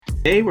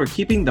Today we're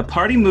keeping the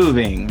party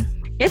moving.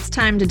 It's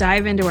time to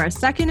dive into our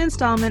second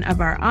installment of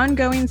our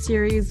ongoing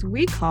series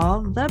we call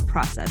The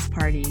Process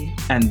Party.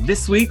 And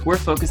this week we're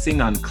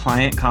focusing on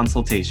client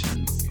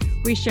consultations.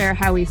 We share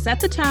how we set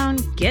the tone,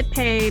 get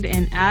paid,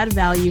 and add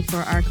value for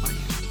our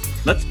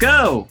clients. Let's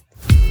go!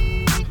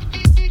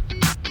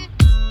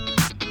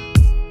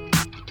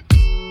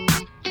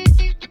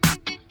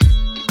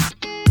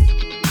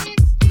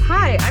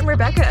 Hi, I'm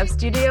Rebecca of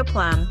Studio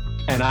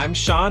Plum. And I'm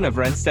Sean of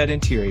Renstead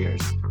Interiors.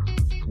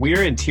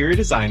 We're interior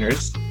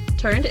designers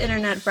Turned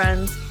internet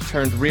friends.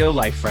 turned real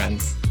life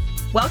friends.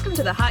 Welcome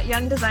to the Hot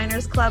Young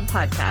Designers Club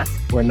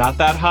podcast. We're not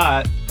that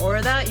hot.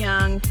 Or that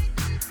young.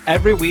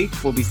 Every week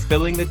we'll be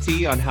spilling the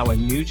tea on how a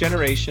new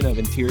generation of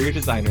interior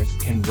designers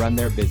can run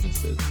their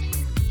businesses.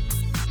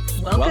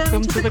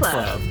 Welcome to the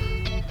club.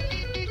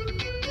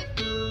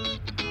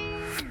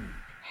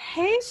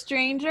 Hey,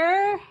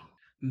 stranger.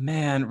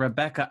 Man,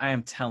 Rebecca, I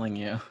am telling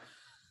you,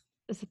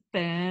 It's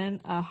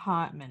been a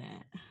hot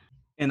minute.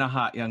 in a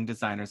hot young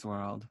designer's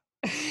world.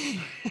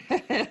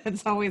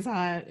 It's always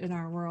hot in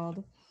our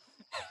world.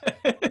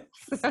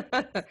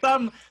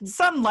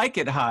 Some like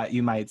it hot,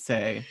 you might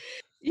say.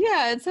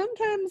 Yeah, and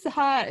sometimes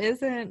hot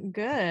isn't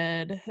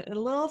good. A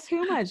little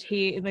too much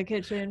heat in the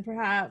kitchen,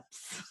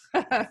 perhaps.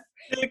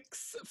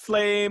 Six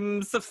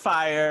flames of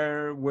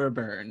fire were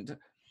burned.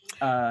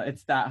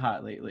 It's that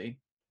hot lately.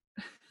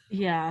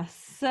 Yeah,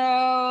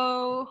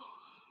 so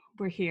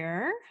we're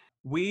here.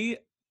 We,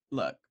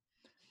 look,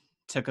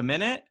 took a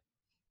minute,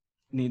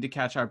 need to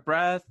catch our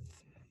breath,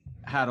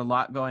 had a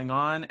lot going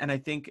on, and I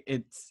think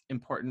it's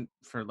important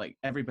for like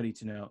everybody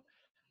to know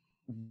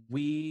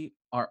we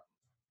are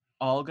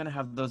all going to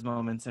have those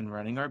moments in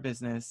running our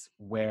business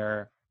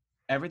where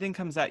everything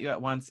comes at you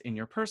at once in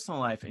your personal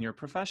life, in your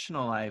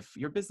professional life,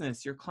 your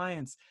business, your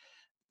clients.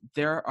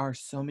 There are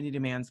so many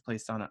demands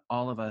placed on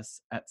all of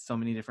us at so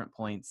many different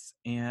points.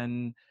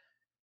 And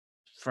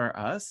for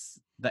us,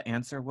 the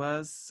answer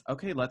was,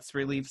 okay, let's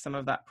relieve some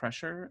of that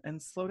pressure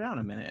and slow down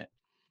a minute.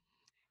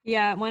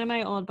 Yeah, one of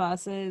my old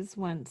bosses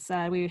once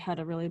said, we had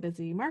a really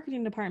busy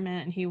marketing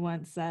department, and he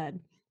once said,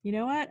 you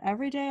know what?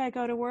 Every day I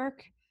go to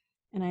work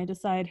and I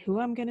decide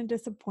who I'm going to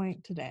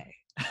disappoint today.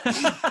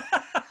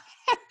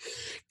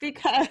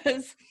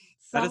 Because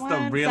That is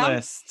the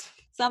realist.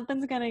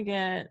 something's going to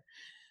get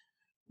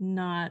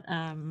not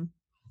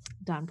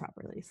done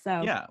properly.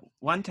 So Yeah,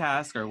 one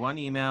task or one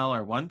email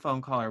or one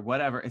phone call or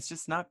whatever,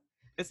 it's not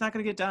going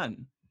to get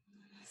done.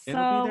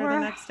 It'll be there the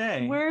next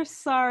day. We're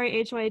sorry,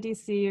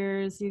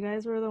 HYDCers. You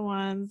guys were the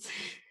ones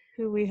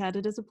who we had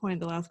to disappoint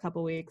the last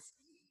couple weeks.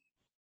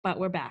 But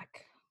we're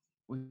back.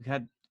 We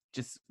had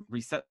just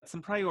reset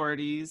some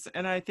priorities.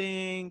 And I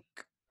think,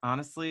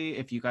 honestly,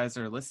 if you guys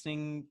are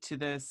listening to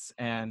this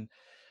and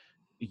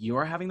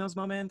you're having those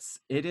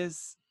moments, it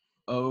is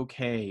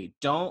okay.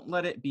 Don't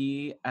let it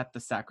be at the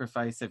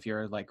sacrifice of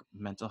your like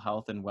mental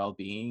health and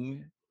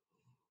well-being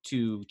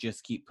to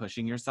just keep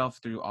pushing yourself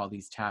through all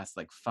these tasks.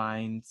 Like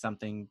find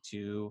something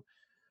to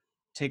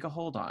take a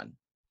hold on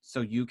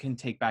so you can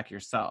take back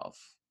yourself.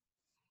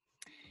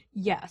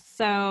 Yes.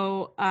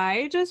 So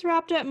I just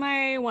wrapped up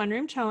my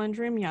one-room challenge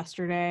room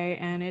yesterday,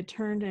 and it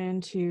turned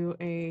into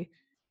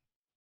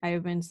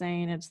I've been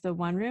saying it's the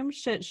one-room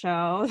shit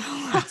show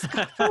the last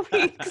couple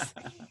weeks.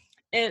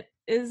 It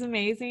is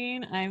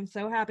amazing. I'm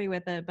so happy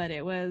with it, but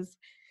it was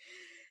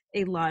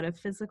a lot of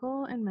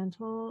physical and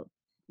mental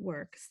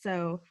work.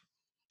 So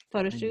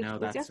photo shoot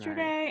was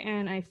yesterday, right.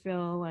 And I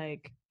feel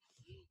like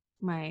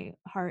my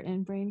heart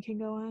and brain can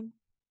go on.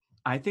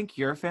 I think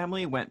your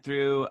family went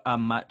through a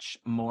much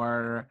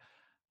more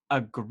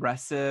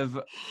aggressive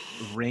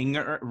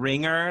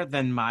ringer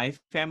than my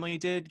family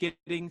did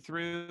getting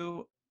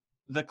through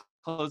the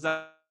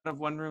closeout of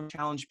one room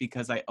challenge,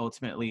 because I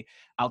ultimately,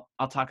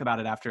 I'll talk about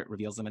it after it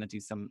reveals. I'm going to do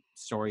some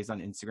stories on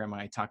Instagram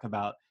where I talk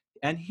about,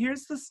 and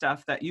here's the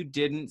stuff that you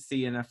didn't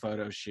see in a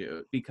photo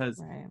shoot,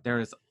 because there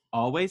is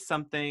always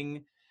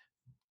something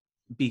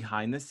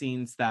behind the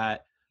scenes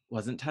that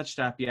wasn't touched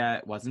up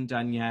yet, wasn't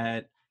done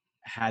yet,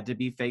 had to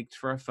be faked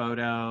for a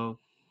photo,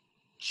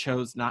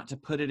 chose not to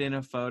put it in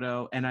a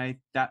photo. And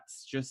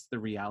that's just the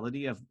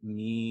reality of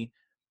me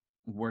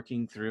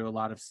working through a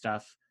lot of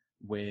stuff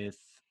with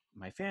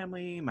my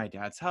family, my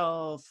dad's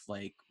health,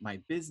 like my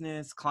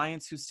business,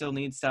 clients who still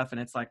need stuff.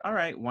 And it's like, all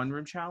right, one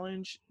room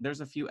challenge,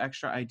 there's a few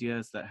extra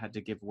ideas that had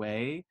to give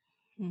way.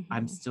 Mm-hmm.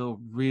 I'm still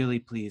really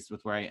pleased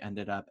with where I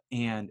ended up.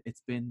 And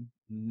it's been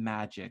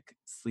magic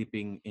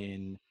sleeping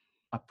in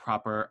a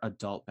proper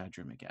adult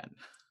bedroom again.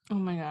 Oh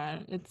my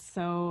God. It's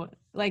so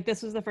like,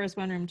 this was the first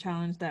one room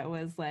challenge that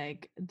was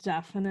like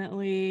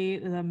definitely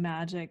the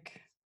magic.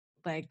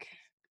 Like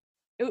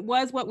it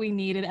was what we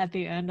needed at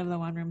the end of the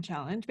one room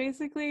challenge,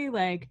 basically,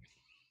 like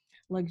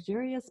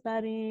luxurious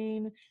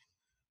bedding,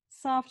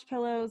 soft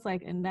pillows,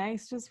 like a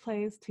nice just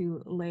place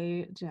to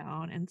lay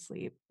down and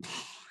sleep.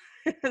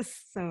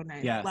 It's so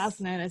nice. Yes.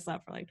 Last night I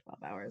slept for like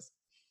 12 hours.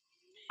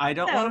 I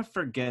don't want to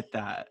forget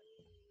that.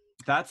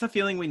 That's a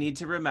feeling we need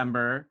to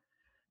remember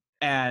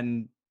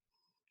and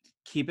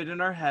keep it in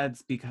our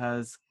heads,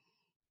 because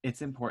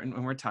it's important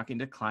when we're talking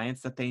to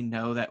clients that they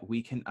know that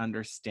we can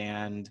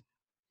understand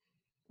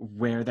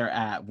where they're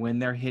at when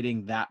they're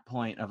hitting that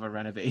point of a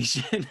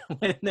renovation,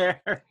 when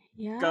they're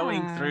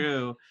going Yeah.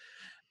 through.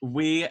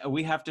 We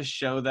have to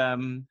show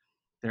them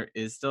there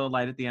is still a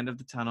light at the end of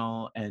the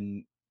tunnel,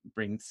 and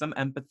bring some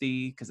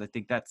empathy, because I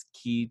think that's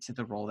key to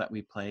the role that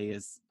we play.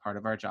 Is part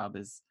of our job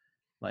is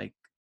like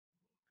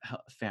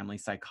family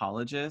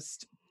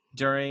psychologist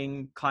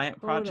during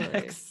client Totally.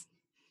 projects.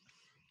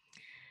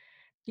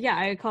 Yeah,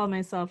 I call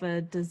myself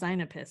a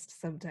designapist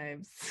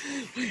sometimes,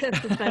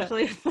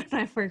 especially when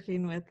I'm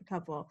working with a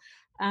couple.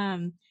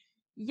 Um,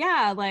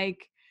 yeah,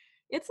 like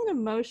it's an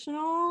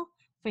emotional,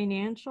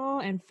 financial,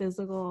 and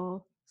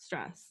physical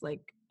stress,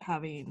 like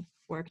having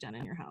work done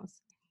in your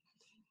house.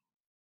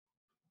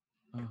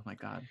 Oh my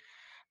God.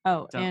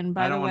 Oh, Don't and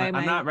I by the don't want way, to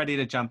I'm not ready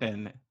to jump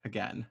in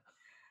again.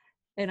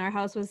 our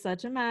house was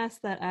such a mess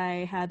that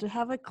I had to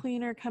have a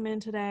cleaner come in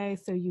today.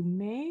 So you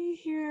may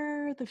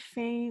hear the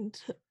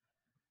faint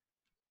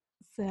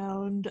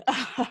sound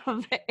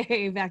of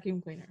a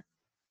vacuum cleaner.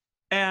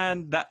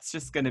 And that's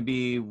just going to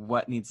be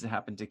what needs to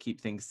happen to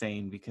keep things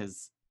sane,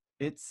 because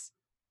it's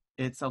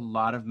it's a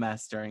lot of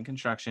mess during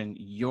construction.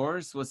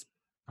 Yours was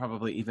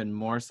probably even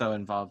more so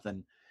involved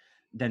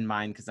than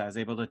mine, because I was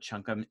able to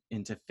chunk them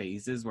into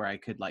phases where I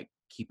could like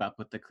keep up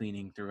with the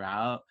cleaning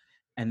throughout.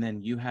 And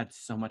then you had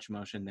so much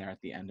motion there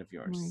at the end of Oh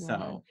yours. my God.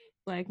 So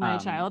Like my um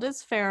child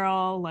is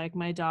feral. Like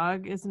my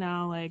dog is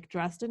now like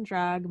dressed in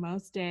drag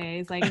most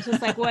days. Like it's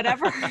just like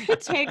whatever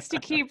it takes to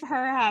keep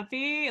her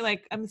happy.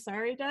 Like, I'm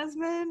sorry,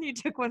 Desmond, you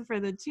took one for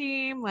the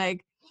team.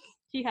 Like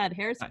he had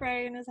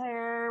hairspray in his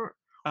hair.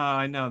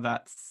 I know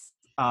that's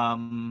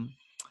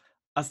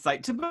a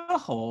sight to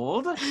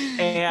behold, He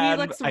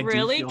and looks I do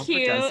really feel for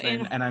cute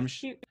Desmond, in and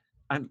he,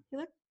 I'm he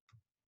look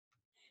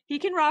he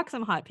can rock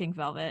some hot pink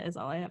velvet is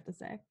all I have to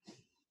say.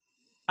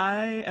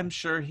 I am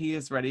sure he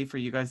is ready for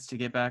you guys to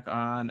get back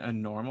on a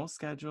normal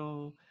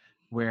schedule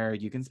where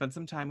you can spend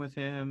some time with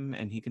him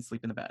and he can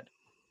sleep in the bed.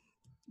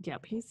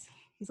 Yep, he's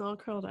all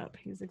curled up.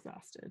 He's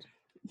exhausted.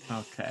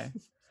 Okay.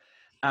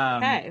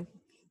 Um, Okay.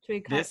 Should we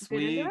this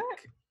get into week,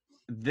 it?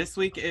 this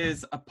week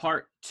is a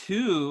part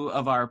 2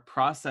 of our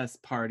process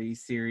party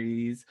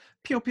series.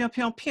 Pew pew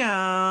pew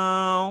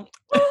pew.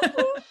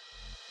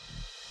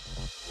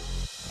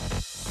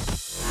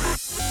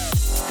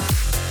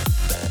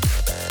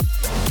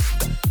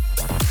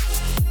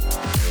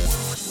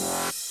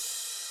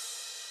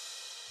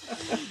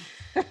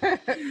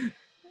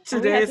 We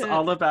Today had is to.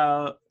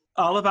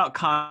 all about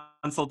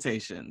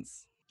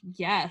consultations.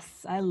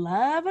 Yes, I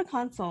love a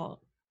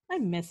consult. I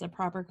miss a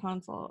proper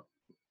consult.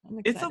 I'm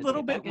It's a excited to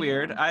little get back bit into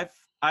weird. one.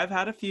 I've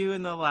had a few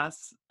in the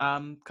last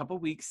couple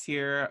weeks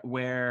here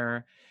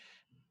where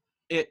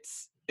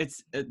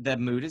the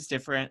mood is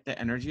different, the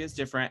energy is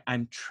different.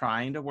 I'm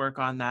trying to work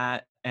on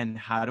that, and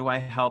how do I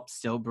help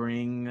still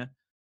bring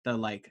the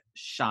like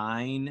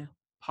shine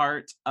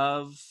part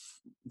of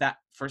that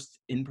first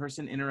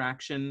in-person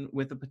interaction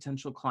with a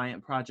potential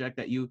client project,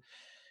 that you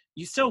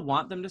still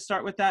want them to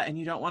start with that, and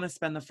you don't want to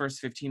spend the first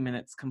 15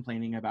 minutes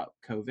complaining about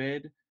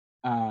COVID.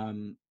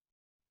 um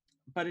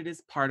but it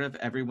is part of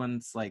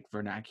everyone's like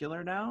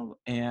vernacular now,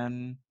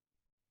 and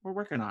we're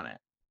working on it.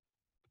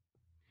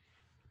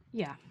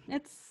 Yeah,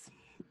 it's.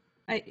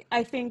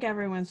 I think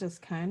everyone's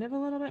just kind of a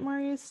little bit more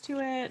used to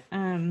it.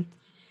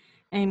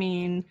 I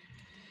mean,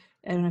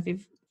 I don't know if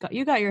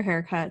you got your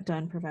haircut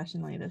done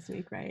professionally this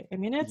week, right? I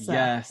mean, it's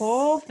a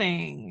whole Yes,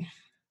 thing.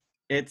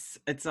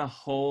 it's a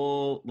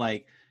whole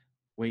like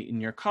wait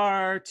in your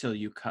car till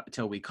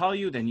till we call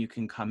you, then you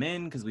can come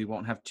in, because we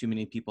won't have too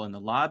many people in the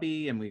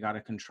lobby, and we got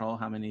to control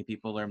how many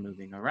people are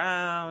moving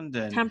around.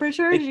 And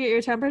Temperature? Did they you get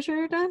your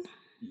temperature done?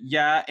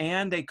 yeah,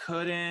 and they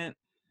couldn't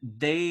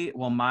they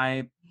well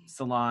my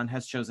salon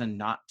has chosen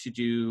not to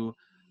do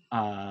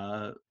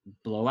uh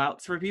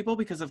blowouts for people,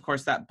 because of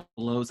course that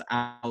blows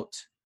out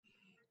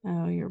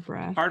Oh, your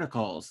breath.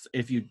 particles.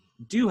 If you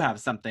do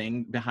have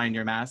something behind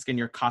your mask and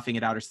you're coughing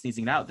it out or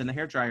sneezing it out, then the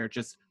hair dryer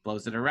just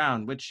blows it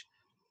around, which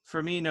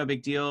for me, no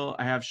big deal.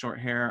 I have short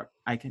hair.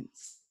 I can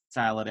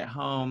style it at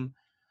home.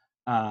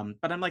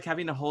 But I'm like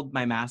having to hold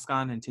my mask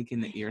on and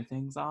taking the ear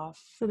things off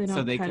So they so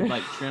don't they cut could it.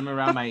 like trim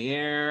around my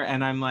ear.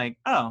 And I'm like,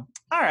 oh,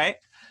 all right.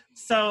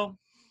 So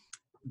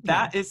Yeah.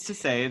 that is to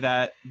say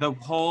that the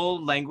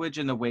whole language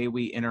and the way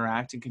we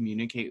interact and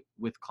communicate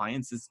with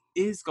clients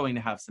is going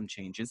to have some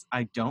changes.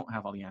 I don't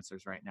have all the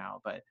answers right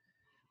now, but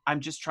I'm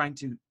just trying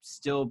to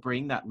still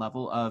bring that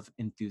level of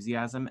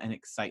enthusiasm and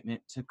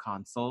excitement to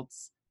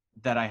consults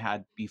that I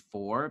had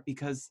before,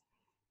 because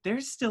they're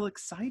still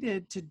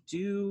excited to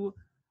do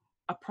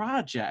a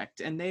project,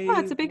 and Oh,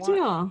 it's a big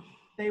deal.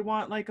 they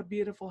want like a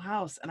beautiful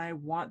house, and I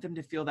want them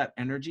to feel that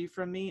energy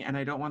from me, and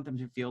I don't want them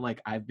to feel like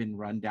I've been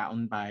run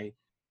down by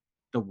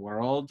the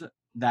world,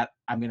 that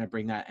I'm going to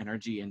bring that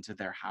energy into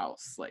their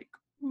house. Like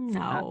I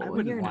No,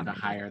 wouldn't you're want not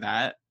to gonna do hire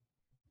that.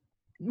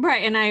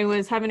 right. And I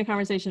was having a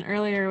conversation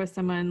earlier with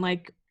someone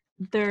like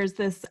there's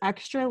this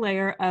extra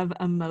layer of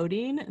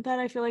emoting that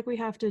I feel like we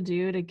have to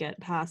do to get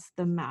past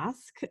the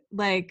mask.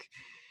 Like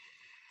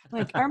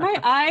Like, are my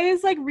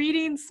eyes like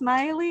reading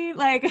smiley?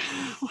 Like,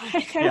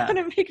 like I Yeah. want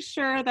to make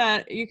sure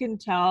that you can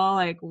tell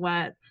like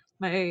what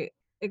my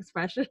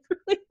expression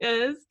really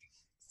is.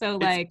 So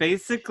It's like,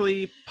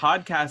 basically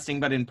podcasting,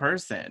 but in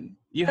person.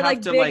 You but have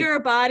like to like, bigger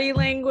body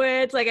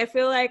language. Like I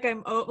feel like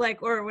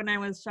like, or when I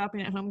was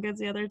shopping at Home Goods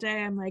the other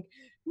day, I'm like,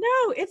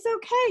 no, it's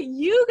okay.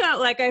 You got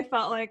like I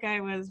felt like I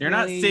was you're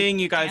not really seeing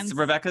you guys, hands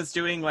Rebecca's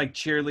doing like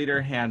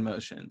cheerleader hand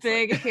motions.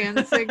 Like big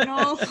hand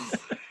signals.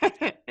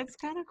 It's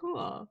kind of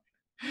cool.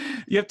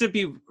 you have to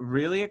be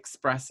really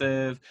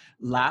expressive,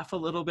 laugh a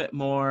little bit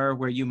more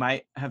where you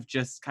might have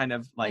just kind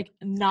of like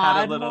Like had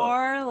a nod little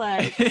more.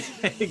 Like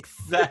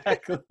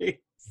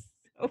exactly.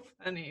 so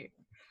funny.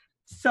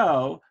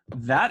 So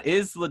that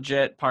is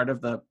legit part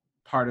of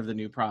the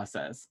new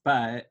process.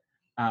 But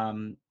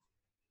um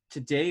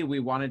today we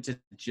wanted to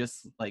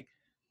just like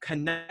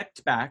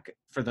connect back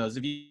for those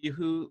of you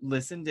who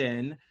listened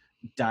in,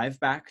 dive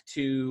back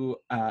to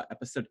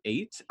episode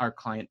 8, our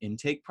client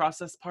intake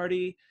process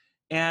party,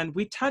 and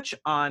we touch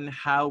on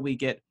how we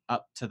get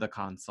up to the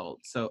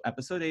consult. So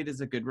episode 8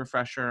 is a good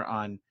refresher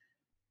on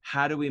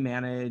how do we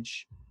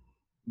manage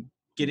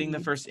getting the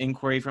Leads. first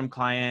inquiry from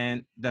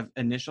client, the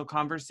initial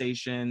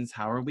conversations,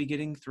 how are we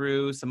getting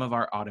through some of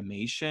our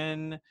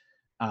automation,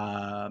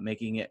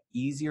 making it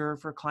easier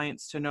for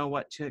clients to know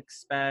what to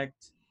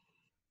expect.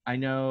 I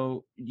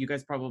know you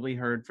guys probably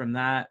heard from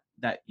that,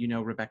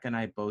 Rebecca and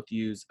I both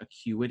use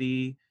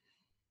Acuity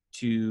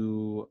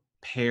to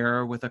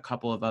pair with a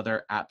couple of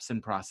other apps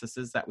and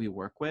processes that we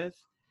work with.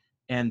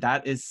 And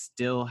that is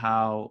still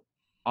how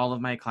all of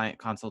my client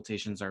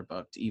consultations are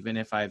booked. Even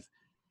if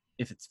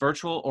it's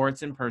virtual or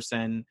it's in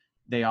person,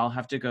 they all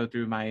have to go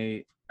through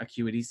my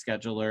Acuity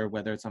scheduler,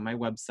 whether it's on my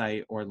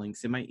website or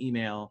links in my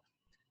email.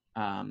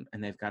 And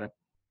they've got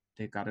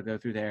to go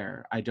through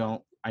there. I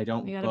don't You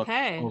gotta book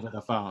pay. over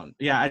the phone.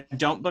 Yeah, I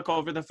don't book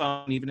over the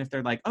phone, even if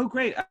they're like, oh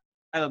great,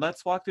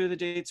 let's walk through the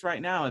dates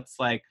right now. It's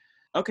like,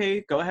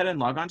 okay, go ahead and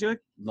log onto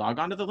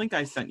the link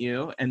I sent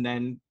you, and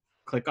then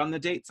click on the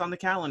dates on the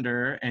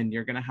calendar, and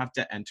you're gonna have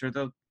to enter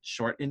the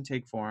short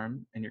intake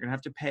form, and you're gonna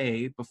have to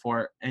pay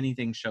before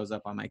anything shows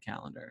up on my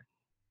calendar.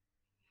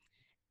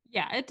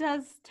 Yeah, it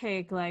does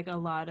take like a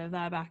lot of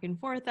that back and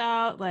forth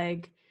out.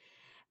 Like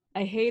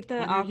I hate the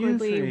When are you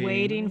awkwardly free? When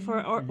waiting are for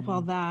you or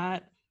well free?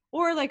 that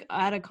or like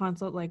at a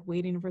consult like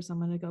waiting for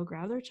someone to go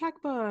grab their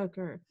checkbook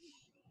or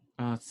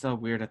Oh, it's so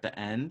weird at the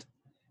end.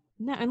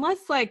 no,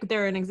 unless like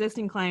they're an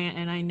existing client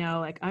and I know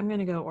like I'm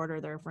gonna go order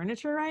their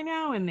furniture right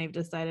now and they've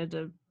decided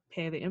to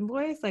pay the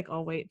invoice, like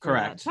I'll wait for that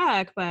Correct.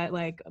 check, but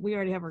like we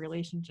already have a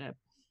relationship.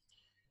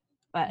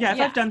 But Yeah, if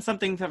yeah, I've done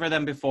something for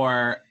them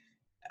before,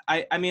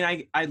 I mean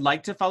I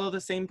like to follow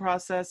the same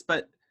process,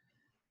 but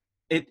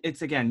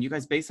it's again, you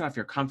guys base it off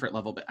your comfort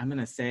level. But I'm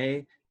gonna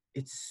say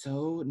it's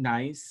so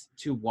nice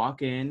to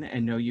walk in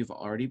and know you've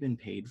already been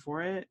paid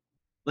for it.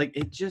 Like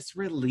it just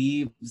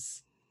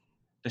relieves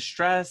the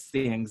stress,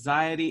 the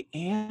anxiety,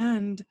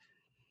 and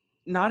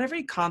not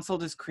every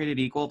consult is created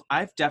equal.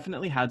 I've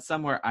definitely had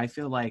some where I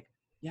feel like,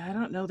 yeah, I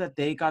don't know that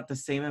they got the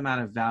same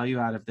amount of value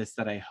out of this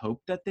that I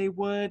hoped that they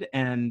would.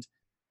 And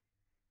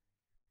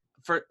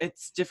for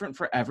it's different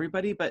for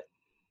everybody, but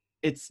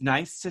it's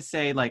nice to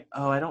say like,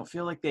 oh, I don't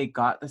feel like they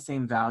got the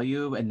same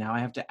value and now I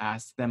have to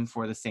ask them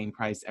for the same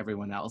price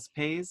everyone else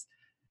pays.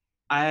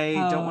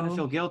 I don't want to oh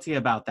feel guilty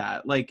about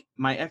that. Like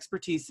my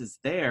expertise is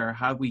there,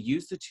 how we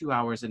use the 2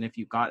 hours, and if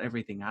you got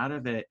everything out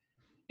of it,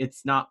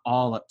 it's not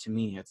all up to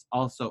me. It's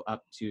also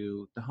up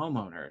to the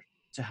homeowner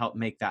to help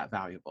make that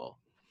valuable.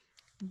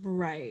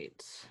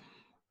 right.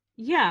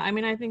 Yeah, I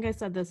mean I think I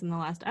said this in the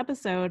last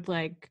episode,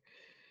 like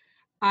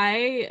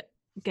I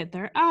get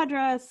their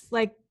address,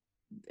 like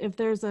if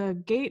there's a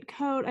gate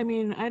code, I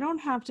mean, I don't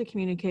have to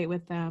communicate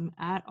with them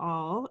at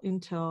all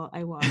until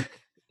I walk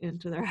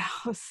into their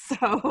house.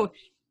 So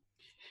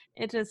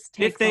it just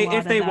if takes a they lot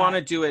if of they want that.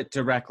 to do it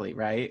directly,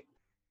 right?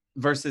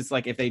 Versus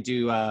like if they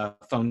do a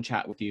phone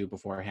chat with you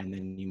beforehand,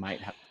 then you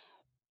might have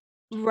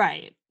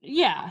Right.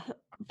 Yeah. to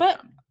But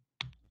them.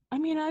 I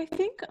mean, I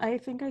think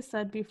I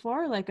said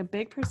before, like a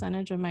big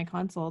percentage of my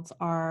consults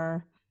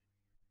are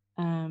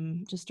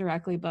just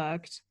directly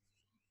booked.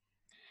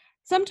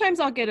 Sometimes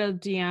I'll get a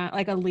DM,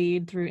 like a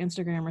lead through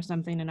Instagram or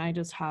something, and I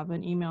just have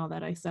an email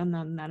that I send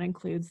them that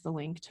includes the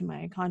link to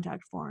my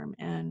contact form,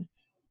 and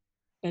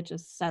it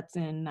just sets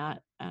in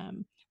that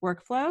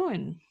workflow,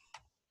 and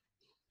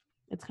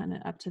it's kind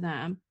of up to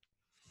them.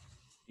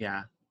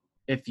 Yeah.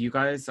 If you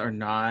guys are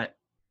not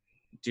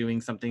doing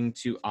something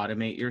to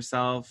automate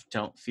yourself,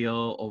 don't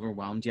feel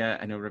overwhelmed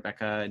yet. I know,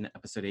 Rebecca, in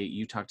episode 8,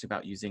 you talked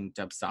about using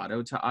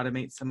Dubsado to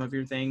automate some of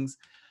your things.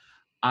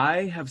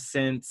 I'm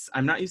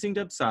not using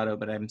Dubsado,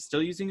 but I'm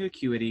still using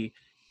Acuity.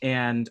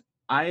 And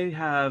I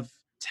have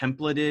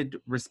templated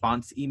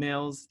response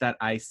emails that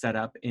I set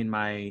up in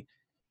my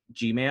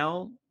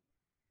Gmail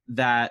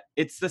that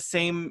it's the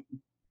same,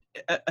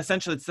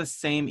 essentially, it's the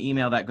same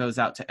email that goes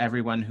out to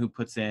everyone who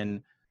puts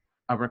in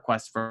a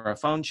request for a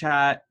phone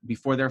chat.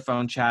 Before their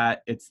phone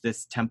chat, it's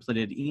this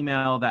templated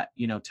email that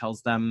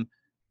tells them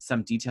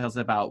some details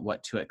about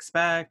what to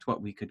expect,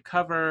 what we could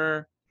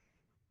cover.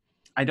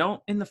 I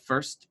don't in the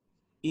first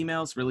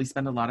emails really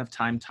spend a lot of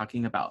time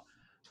talking about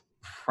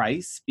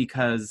price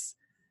because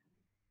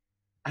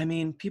I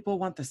mean, people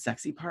want the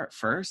sexy part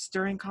first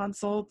during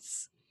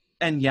consults.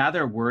 And yeah,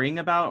 they're worrying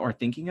about or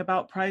thinking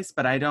about price,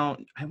 but I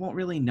won't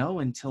really know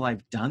until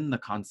I've done the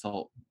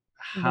consult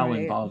how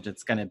Right. involved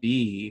it's going to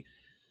be.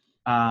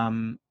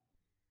 Um,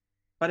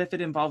 but if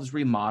it involves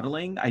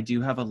remodeling, I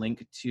do have a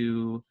link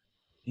to,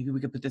 maybe we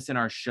could put this in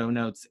our show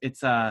notes.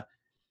 It's a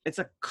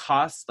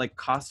cost, like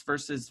cost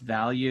versus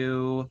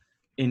value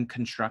in Oh,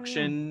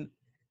 construction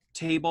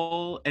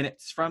table, and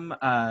it's from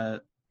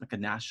like a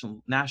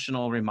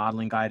national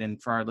remodeling guide.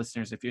 And for our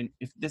listeners,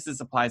 if this is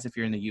applies if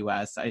you're in the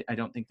US, I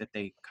don't think that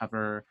they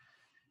cover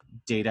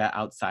data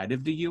outside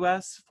of the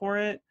US for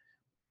it.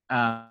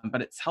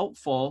 But it's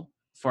helpful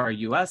for our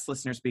US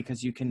listeners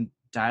because you can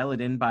dial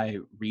it in by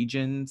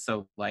region.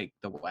 So, like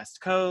the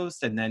West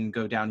Coast, and then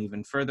go down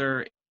even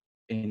further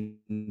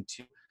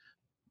into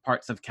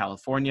parts of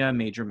California,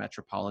 major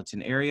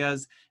metropolitan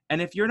areas.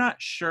 And if you're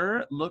not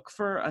sure, look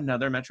for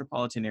another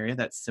metropolitan area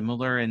that's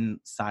similar in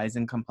size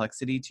and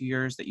complexity to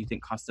yours that you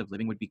think cost of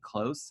living would be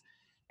close.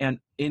 And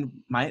in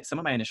some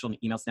of my initial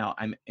emails now,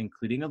 I'm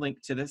including a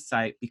link to this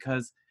site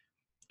because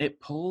it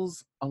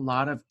pulls a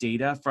lot of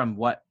data from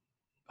what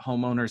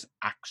homeowners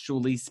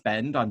actually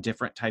spend on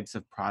different types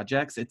of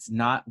projects. It's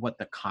not what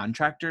the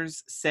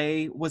contractors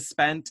say was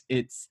spent,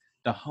 it's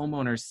the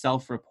homeowners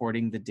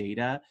self-reporting the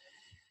data.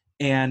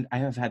 And I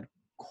have had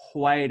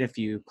quite a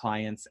few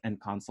clients and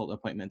consult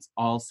appointments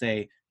all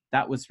say,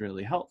 that was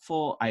really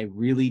helpful. I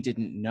really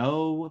didn't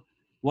know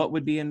what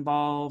would be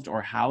involved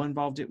or how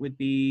involved it would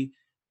be.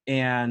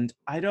 And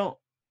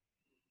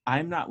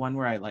I'm not one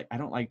where I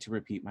don't like to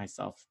repeat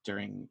myself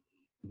during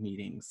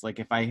meetings. Like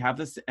if I have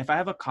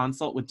a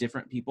consult with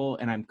different people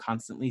and I'm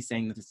constantly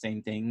saying the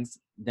same things,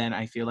 then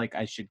I feel like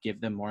I should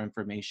give them more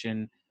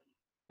information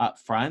up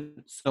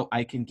front so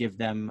I can give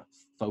them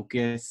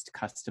focused,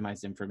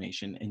 customized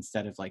information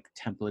instead of like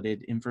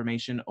templated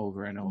information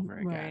over and over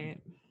again. right.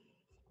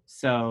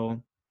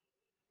 So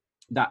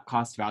that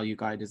cost value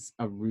guide is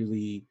a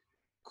really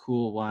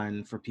cool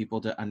one for people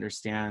to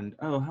understand.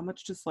 Oh, how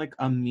much does like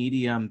a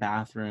medium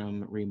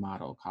bathroom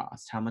remodel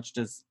cost? How much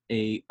does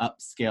a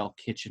upscale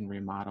kitchen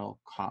remodel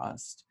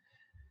cost?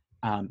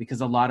 Because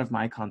a lot of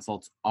my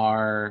consults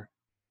are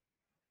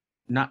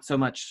not so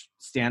much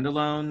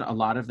standalone. A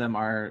lot of them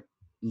are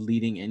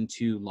leading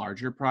into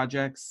larger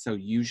projects. So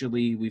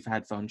usually we've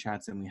had phone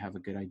chats and we have a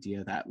good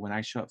idea that when I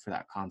show up for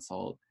that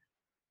consult,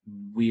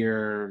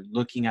 we're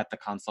looking at the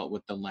consult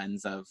with the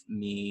lens of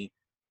me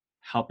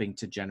helping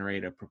to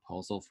generate a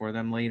proposal for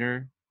them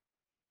later.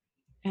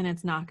 And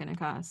it's not going to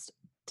cost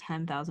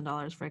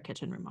 $10,000 for a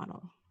kitchen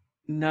remodel.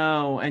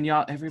 No, and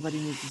y'all, everybody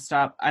needs to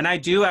stop. And I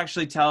do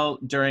actually tell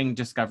during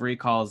discovery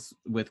calls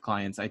with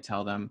clients, I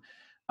tell them,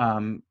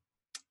 um,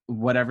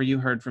 whatever you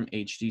heard from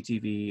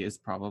HGTV is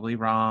probably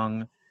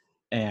wrong.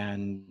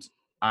 And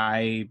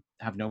I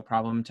have no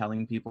problem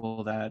telling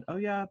people that, oh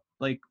yeah,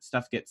 like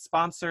stuff gets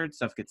sponsored,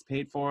 stuff gets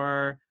paid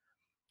for,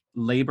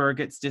 labor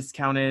gets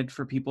discounted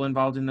for people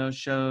involved in those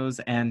shows,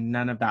 and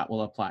none of that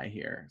will apply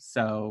here.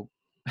 So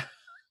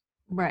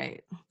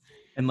Right.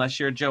 unless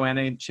you're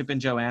Chip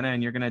and Joanna,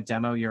 and you're going to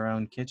demo your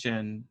own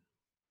kitchen,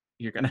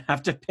 you're going to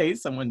have to pay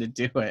someone to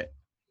do it.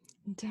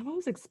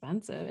 Demo's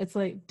expensive. It's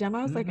like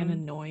demo's like an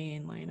Mm-hmm.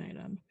 annoying line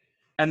item.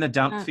 And the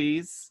dump Uh,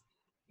 fees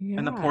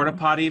and the porta yeah.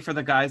 potty for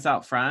the guys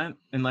out front,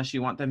 unless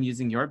you want them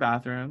using your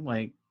bathroom,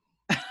 like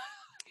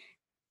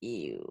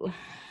Ew.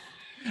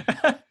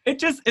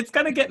 it's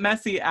going to get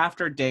messy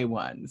after day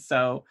one.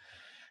 So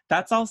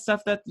that's all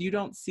stuff that you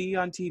don't see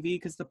on TV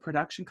because the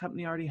production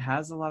company already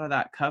has a lot of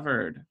that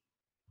covered.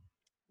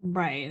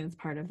 Right. It's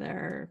part of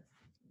their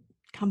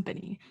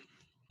company.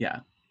 Yeah.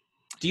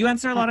 Do you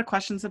answer a Uh, lot of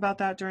questions about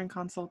that during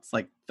consults?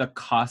 Like the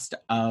cost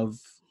of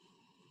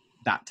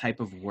that type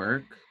of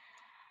work?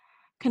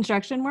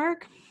 Construction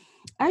work?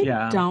 I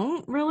Yeah.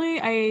 don't really.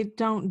 I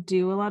don't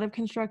do a lot of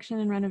construction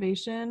and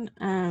renovation.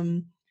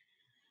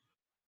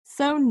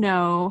 So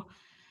no.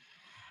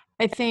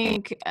 I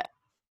think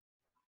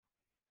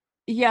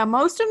yeah,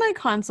 most of my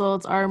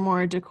consults are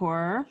more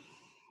decor.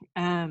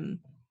 Um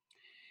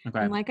Okay.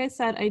 and like I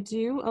said, I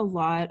do a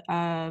lot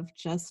of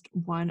just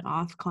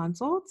one-off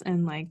consults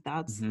and like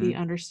that's Mm-hmm. the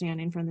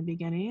understanding from the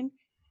beginning.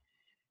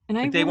 And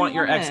I Like they really want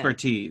your love it.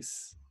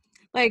 expertise.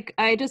 Like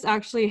I just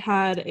actually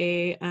had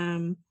a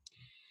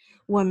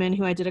woman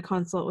who I did a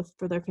consult with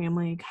for their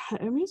family.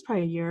 God, I mean, it's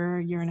probably a year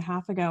and a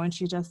half ago, and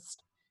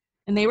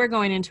and they were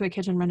going into a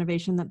kitchen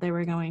renovation that they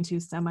were going to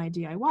semi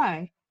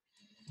DIY,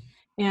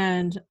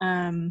 and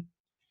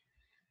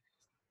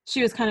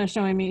she was kind of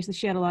showing me that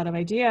she had a lot of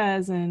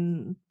ideas,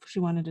 and she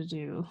wanted to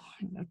do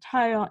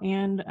tile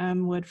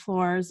and wood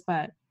floors,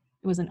 but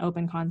it was an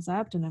open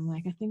concept, and I'm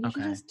like, I think you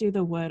should Okay. just do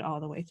the wood all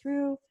the way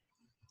through.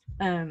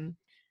 Um,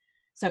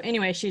 So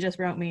anyway, she just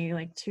wrote me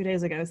like 2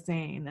 days ago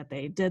saying that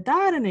they did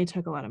that and they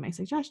took a lot of my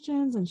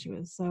suggestions, and she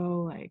was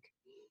so like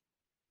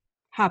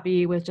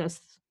happy with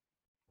just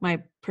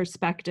my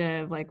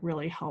perspective, like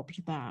really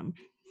helped them.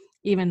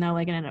 even though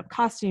like it ended up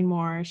costing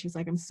more, she's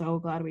like, I'm so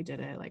glad we did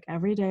it. Like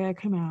every day I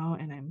come out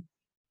and I'm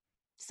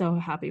so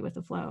happy with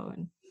the flow.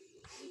 And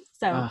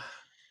so, Ugh.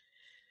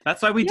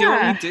 That's why we do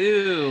what we yeah,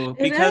 do,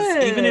 it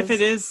because even if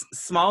it is. is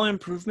small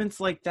improvements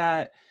like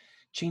that,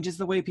 changes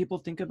the way people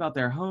think about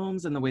their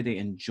homes and the way they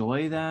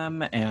enjoy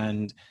them.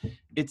 And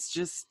it's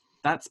just,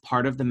 that's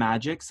part of the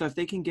magic. So if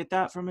they can get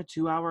that from a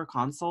 2-hour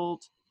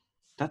consult,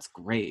 that's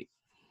great.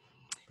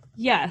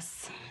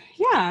 Yes.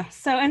 Yeah.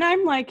 So, and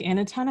I'm like in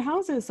a ton of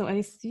houses, so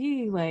I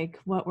see like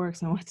what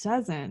works and what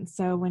doesn't.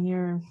 So when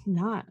you're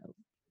not,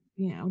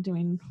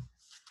 doing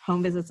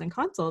home visits and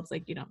consults,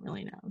 like you don't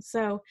really know.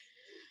 So,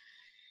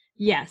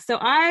 yeah. So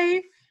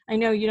I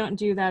know you don't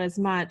do that as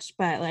much,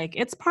 but like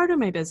it's part of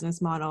my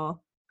business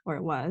model, or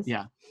it was.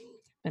 Yeah.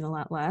 Been a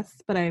lot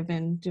less, but I've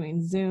been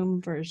doing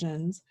Zoom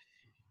versions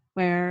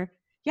where,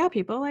 yeah,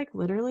 people like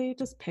literally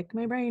just pick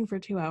my brain for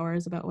 2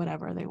 hours about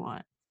whatever they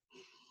want.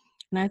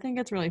 And I think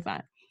it's really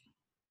fun.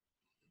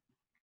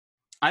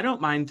 I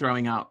don't mind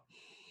throwing out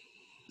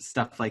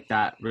stuff like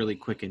that really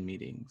quick in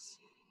meetings.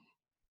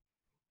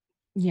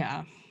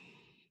 Yeah.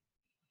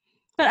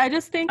 But I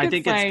just think I it's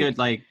think it's like, good.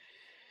 Like,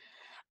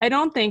 I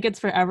don't think it's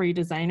for every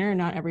designer.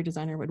 Not every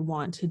designer would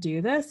want to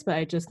do this, but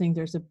I just think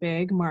there's a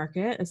big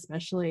market,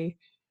 especially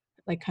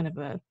like kind of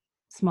a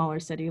smaller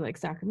city like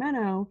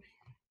Sacramento,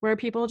 where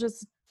people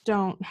just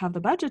don't have the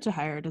budget to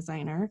hire a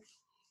designer,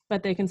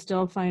 but they can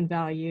still find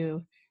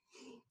value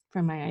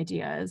from my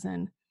ideas.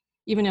 And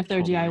even if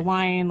they're totally.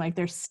 DIYing, like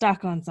they're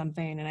stuck on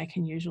something, and I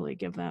can usually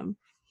give them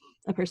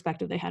a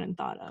perspective they hadn't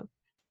thought of.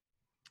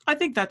 I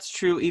think that's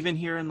true even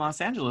here in Los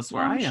Angeles,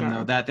 where I'm I am, though,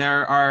 sure. that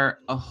there are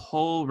a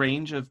whole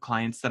range of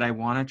clients that I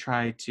want to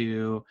try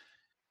to.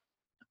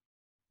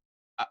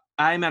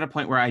 I'm at a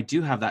point where I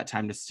do have that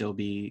time to still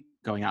be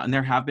going out. And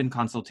there have been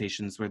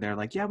consultations where they're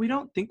like, yeah, we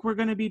don't think we're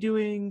going to be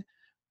doing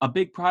a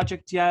big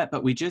project yet,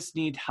 but we just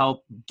need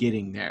help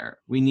getting there.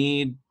 We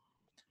need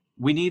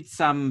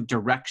some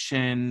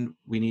direction.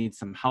 We need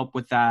some help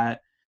with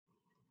that.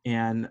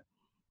 And,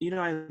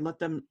 I let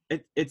them,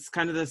 it's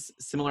kind of this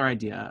similar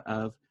idea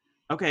of,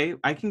 okay,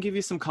 I can give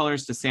you some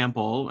colors to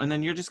sample, and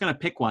then you're just going to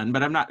pick one,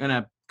 but I'm not going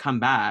to come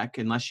back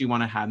unless you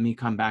want to have me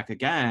come back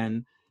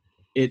again.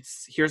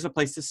 Here's a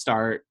place to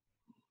start.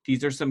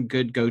 These are some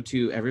good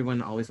go-to,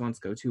 everyone always wants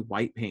go-to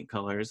white paint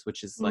colors,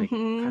 which is like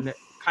Mm-hmm.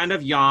 kind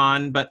of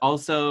yawn, but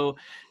also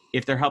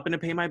if they're helping to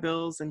pay my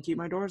bills and keep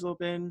my doors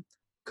open,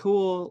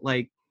 cool.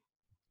 Like,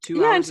 two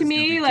Yeah, and hours to is no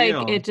me, big like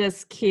deal. it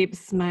just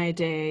keeps my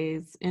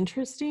days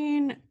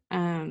interesting.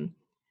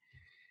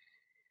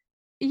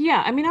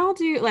 Yeah, I mean,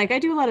 I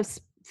do a lot of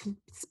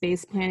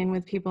space planning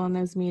with people in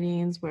those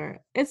meetings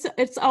where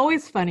it's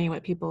always funny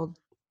what people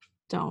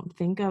don't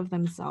think of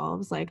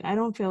themselves. Like I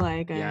don't feel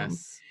like I'm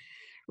Yes.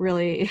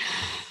 really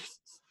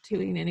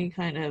doing any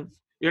kind of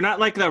You're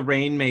not like the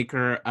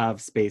rainmaker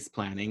of space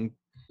planning,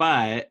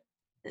 but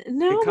it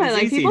no, but comes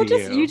like easy people to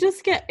just you you.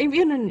 just get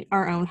even in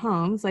our own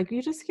homes, like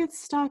you just get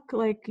stuck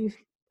like you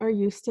are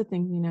used to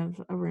thinking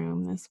of a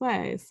room this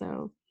way.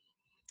 So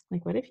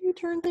like what if you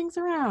turn things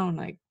around?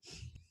 Like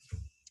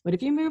what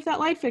if you move that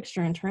light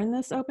fixture and turn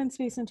this open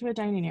space into a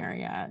dining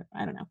area?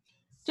 I don't know.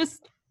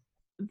 Just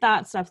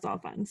that stuff's all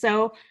fun.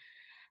 So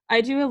I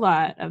do a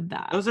lot of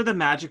that. Those are the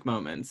magic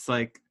moments.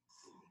 Like,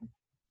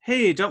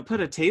 hey, don't put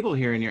a table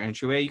here in your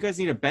entryway. You guys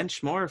need a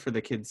bench more for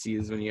the kids to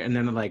use and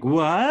then they're like,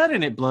 what?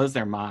 And it blows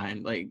their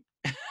mind. Like,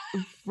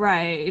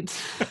 Right.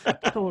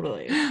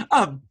 Totally.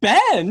 a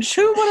bench?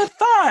 Who would have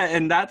thought?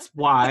 And that's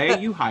why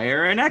you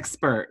hire an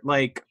expert.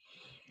 Like,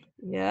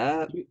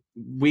 Yeah.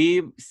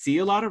 we see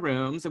a lot of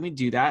rooms and we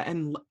do that.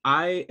 And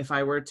if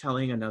I were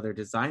telling another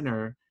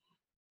designer,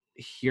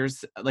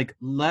 here's like,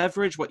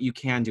 leverage what you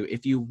can do.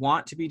 If you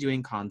want to be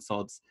doing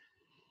consults,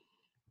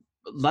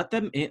 let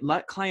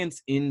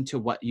clients into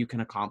what you can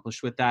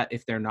accomplish with that.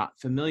 If they're not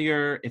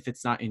familiar, if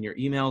it's not in your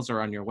emails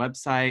or on your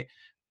website,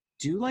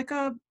 do like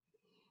a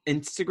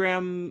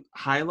Instagram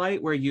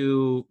highlight where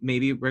you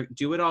maybe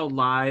do it all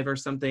live or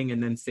something,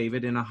 and then save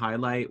it in a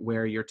highlight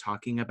where you're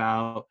talking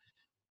about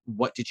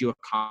what did you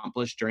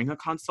accomplish during a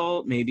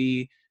consult.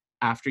 Maybe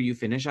after you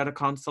finish at a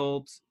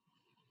consult,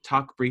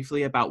 talk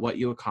briefly about what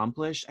you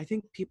accomplished. I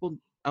think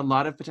a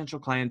lot of potential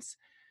clients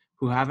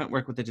who haven't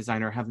worked with a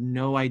designer have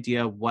no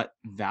idea what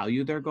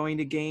value they're going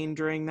to gain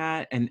during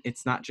that. And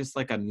it's not just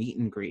like a meet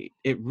and greet.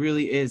 It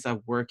really is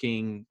a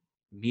working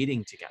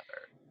meeting together.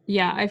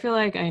 Yeah, I feel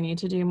like I need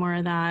to do more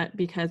of that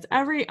because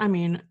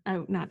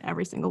not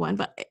every single one,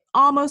 but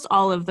almost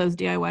all of those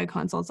DIY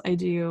consults I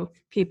do,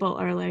 people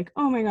are like,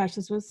 oh my gosh,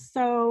 this was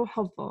so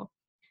helpful.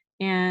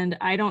 And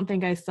I don't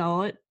think I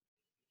sell it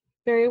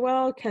very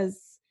well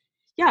because,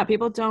 yeah,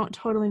 people don't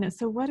totally know.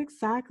 So, what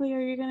exactly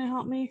are you going to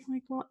help me? I'm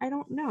like, well, I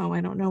don't know.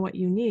 I don't know what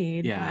you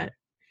need. Yeah.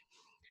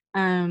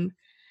 And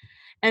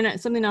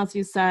something else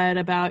you said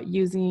about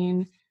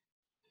using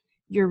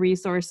your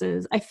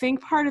resources. I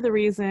think part of the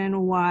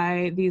reason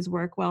why these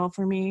work well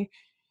for me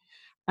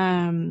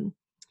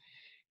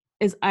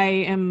is I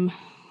am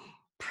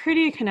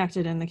pretty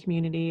connected in the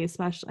community,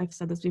 especially I've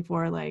said this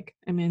before, like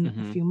I'm in a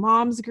Mm-hmm. few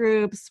moms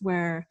groups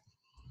where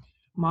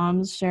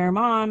moms share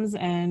moms,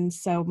 and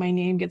so my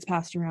name gets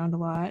passed around a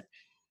lot.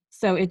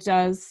 So it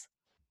does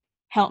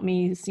help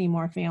me see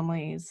more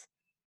families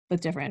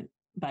with different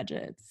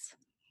budgets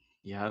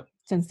Yep.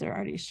 since they're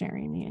already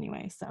sharing me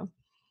anyway. So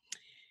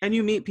And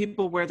you meet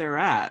people where they're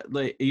at.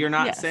 Like, you're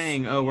not yes.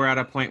 saying, oh, we're at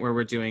a point where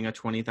we're doing a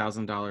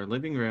 $20,000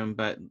 living room,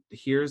 but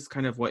here's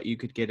kind of what you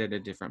could get at a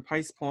different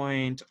price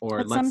point, or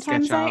But let's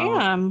sketch sometimes I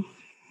out. am.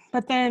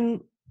 But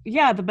then,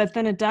 yeah, but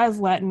then it does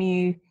let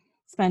me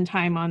spend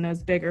time on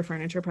those bigger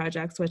furniture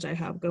projects, which I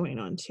have going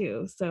on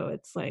too. So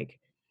it's like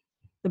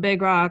the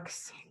big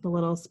rocks, the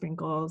little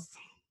sprinkles,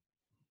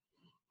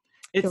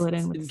 fill It's it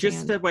in with just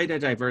sand. a way to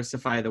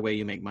diversify the way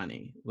you make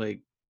money.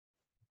 Like,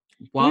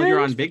 while you're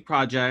And on big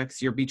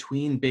projects, you're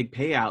between big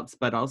payouts,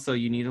 but also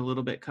you need a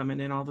little bit coming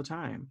in all the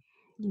time.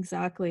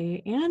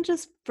 exactly. And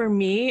just for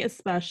me,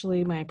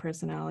 especially my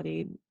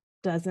personality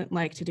doesn't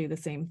like to do the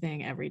same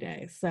thing every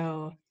day.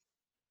 So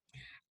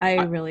I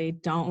I, really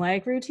don't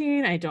like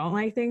routine. I don't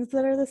like things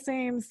that are the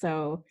same.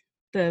 So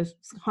the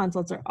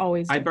consults are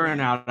always I burn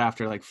different. out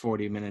after like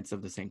 40 minutes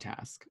of the same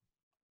task.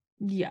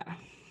 Yeah.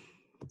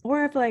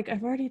 Or if like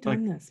I've already Like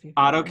done this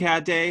before.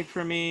 AutoCAD day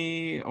for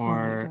me, Oh my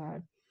or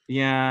God.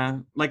 yeah,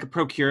 like a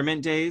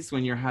procurement days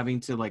when you're having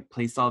to like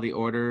place all the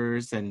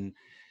orders and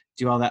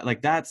do all that.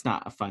 Like, that's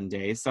not a fun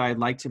day. So I'd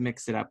like to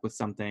mix it up with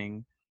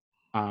something.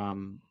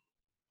 Um,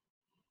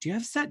 do you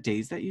have set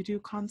days that you do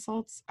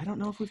consults? I don't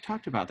know if we've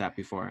talked about that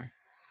before.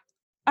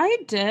 I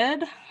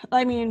did.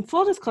 I mean,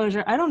 full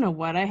disclosure, I don't know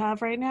what I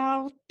have right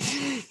now.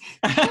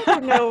 I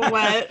don't know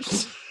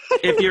what I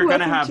If don't you're know what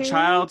gonna I'm have doing.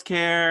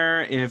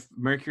 childcare, if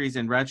Mercury's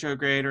in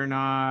retrograde or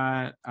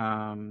not.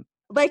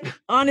 Like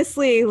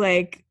honestly,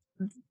 like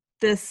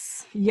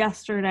this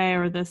yesterday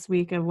or this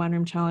week of One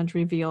Room Challenge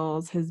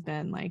reveals has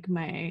been like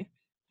my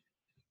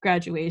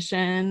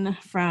graduation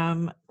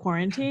from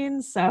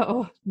quarantine.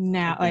 So I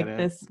now get like it.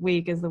 this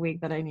week is the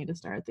week that I need to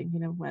start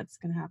thinking of what's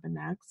gonna happen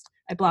next.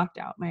 I blocked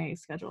out my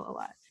schedule a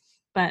lot.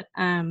 But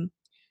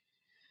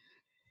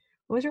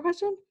what was your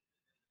question?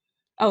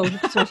 Oh,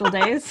 social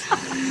days.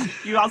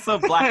 You also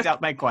blacked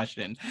out my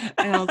question.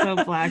 I also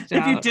blacked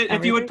If you out did,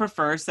 if you would everything.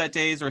 prefer set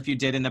days, or if you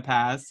did in the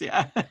past,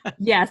 yeah.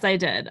 Yes, I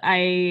did.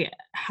 I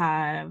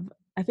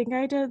think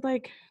I did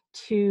like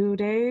 2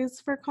 days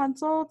for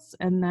consults.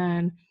 And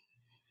then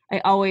I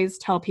always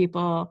tell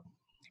people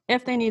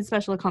if they need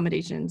special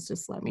accommodations,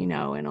 just let me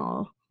know and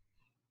I'll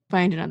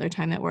find another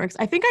time that works.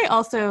 I think I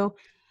also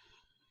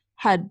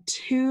had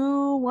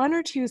 1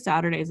 or 2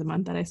 Saturdays a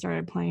month that I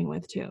started playing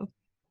with too,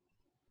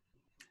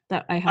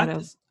 that I had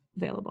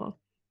available.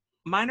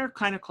 Mine are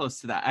kind of close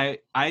to that.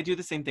 I do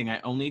the same thing.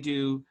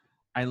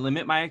 I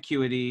limit my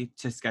acuity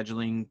to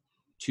scheduling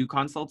 2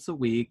 consults a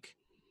week,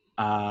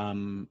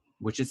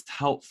 which is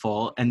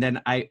helpful. And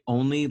then I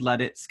only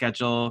let it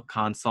schedule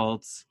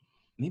consults.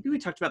 Maybe we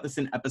talked about this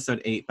in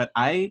episode 8, but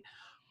I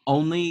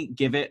only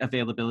give it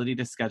availability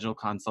to schedule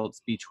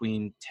consults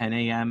between 10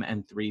 a.m.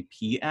 and 3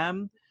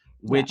 p.m.,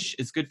 Yeah. which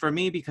is good for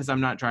me because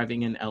I'm not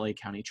driving in LA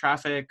County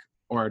traffic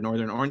or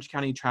Northern Orange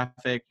County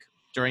traffic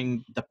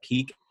during the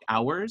peak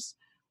hours.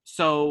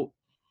 So,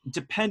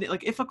 depending,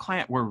 like if a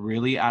client were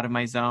really out of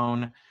my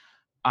zone,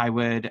 I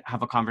would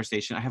have a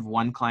conversation. I have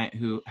one client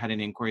who had an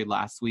inquiry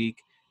last week.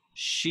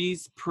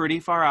 She's pretty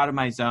far out of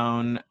my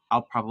zone.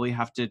 I'll probably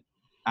have to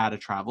add a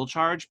travel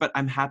charge, but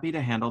I'm happy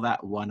to handle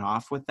that one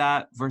off with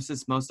that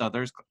versus most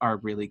others are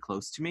really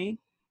close to me.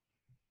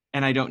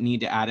 And I don't need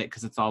to add it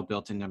because it's all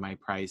built into my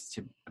price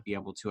to be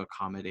able to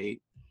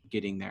accommodate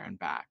getting there and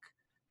back.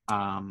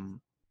 Um,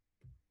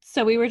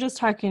 So we were just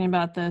talking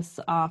about this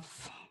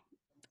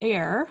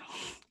air,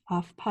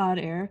 off pod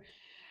air.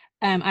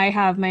 I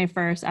have my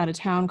first out of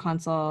town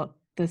consult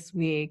this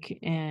week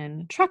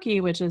in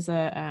Truckee, which is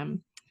a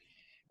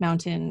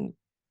mountain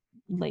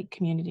lake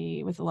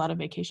community with a lot of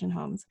vacation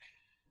homes.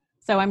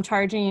 So I'm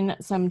charging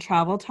some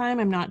travel time.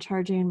 I'm not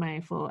charging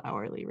my full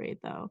hourly rate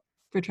though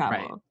for right.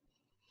 travel.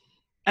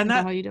 And Is that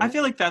that, how you do I it?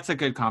 feel like that's a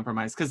good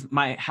compromise because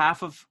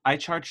I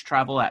charge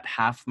travel at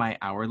half my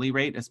hourly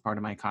rate as part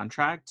of my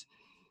contract.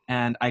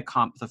 And I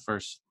comp the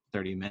first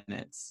 30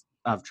 minutes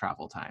of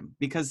travel time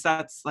because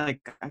that's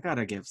like, I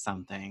gotta give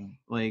something.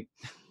 Like,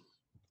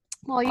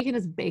 Well, you can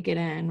just bake it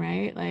in,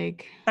 right?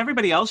 Like,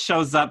 everybody else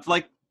shows up,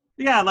 like,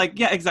 yeah,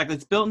 exactly.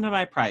 It's built into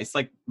my price.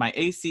 Like, my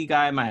AC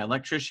guy, my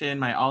electrician,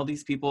 my all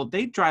these people,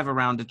 they drive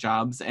around to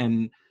jobs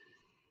and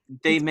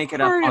they it's make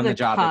it up part of on the the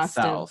job cost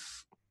of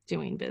itself.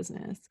 doing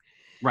business.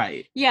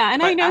 Right. Yeah,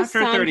 and I But know after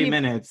some 30 people.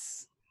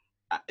 minutes,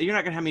 you're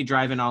not gonna have me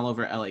driving all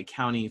over LA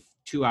County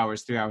 2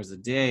 hours, 3 hours a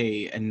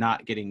day and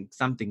not getting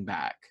something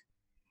back.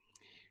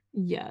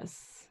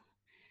 Yes.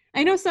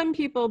 I know some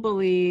people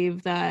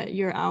believe that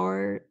your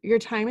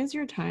time is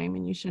your time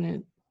and you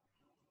shouldn't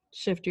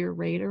shift your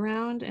rate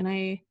around. And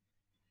I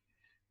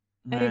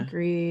Meh.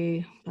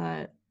 agree,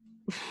 but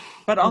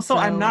But also,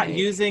 I'm also not like,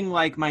 using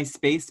like my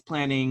space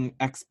planning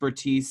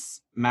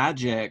expertise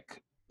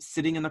magic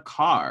sitting in the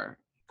car.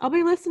 I'll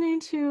be listening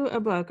to a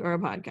book or a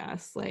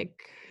podcast.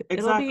 Like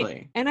it'll be,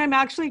 Exactly. and I'm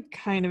actually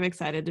kind of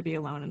excited to be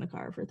alone in the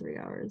car for 3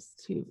 hours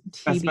to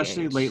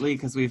Especially TBH. lately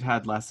because we've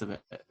had less of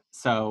it.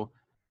 So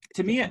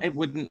to me, Yeah. it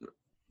wouldn't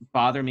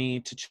bother me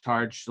to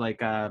charge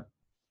like a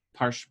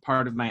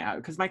part of my,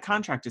 because my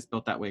contract is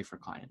built that way for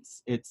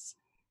clients. It's,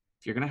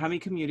 if you're going to have me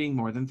commuting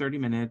more than 30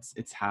 minutes,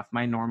 it's half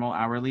my normal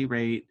hourly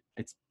rate.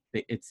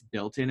 It's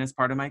built in as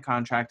part of my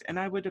contract, and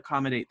I would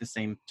accommodate the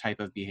same type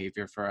of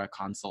behavior for a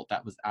consult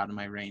that was out of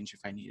my range if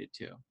I needed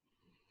to.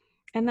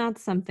 And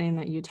that's something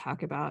that you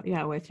talk about,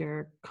 yeah, with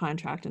your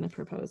contract and the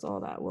proposal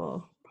that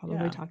we'll probably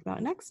Yeah. talk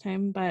about next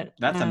time. But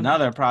That's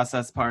another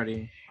process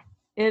party.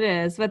 it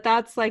is, but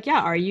that's like,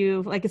 yeah, are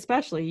you like,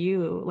 especially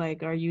you,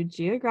 like, are you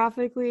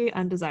geographically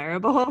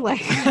undesirable? Like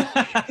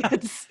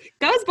it's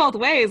goes both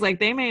ways. Like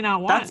they may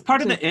not That's want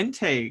part of to, the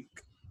intake.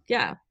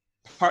 yeah.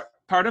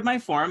 Part of my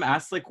form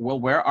asks like, well,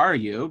 where are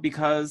you?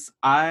 Because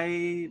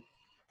I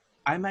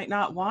might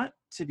not want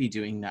to be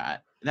doing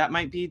that. That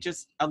might be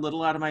just a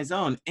little out of my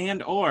zone.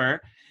 And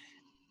or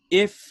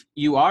if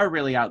you are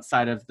really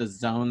outside of the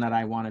zone that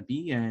I want to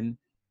be in,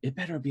 it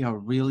better be a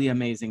really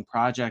amazing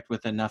project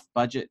with enough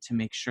budget to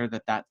make sure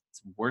that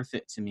that's worth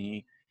it to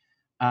me.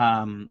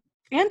 Um,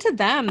 And to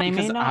them, they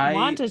may because not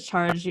want to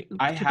charge you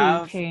I to be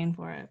have paying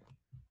for it.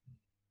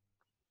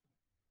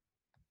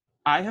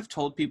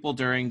 told people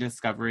during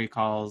discovery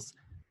calls,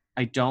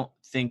 I don't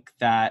think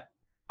that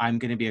I'm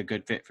going to be a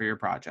good fit for your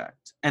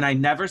project. And I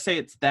never say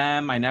it's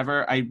them. I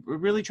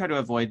really try to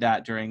avoid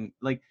that during,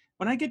 like,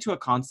 when I get to a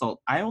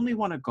consult, I only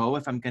want to go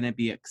if I'm going to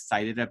be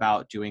excited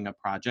about doing a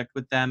project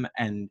with them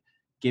and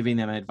giving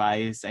them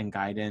advice and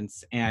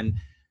guidance. And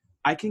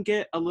I can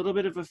get a little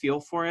bit of a feel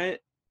for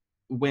it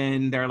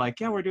when they're like,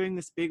 yeah, we're doing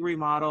this big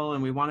remodel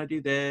and we want to do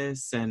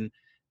this. And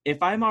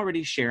if I'm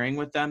already sharing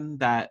with them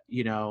that,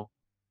 you know,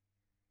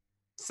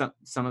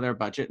 some of their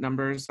budget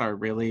numbers are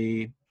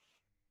really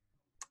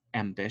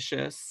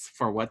ambitious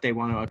for what they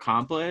want to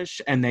accomplish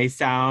and they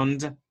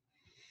sound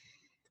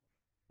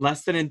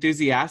less than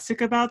enthusiastic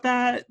about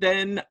that,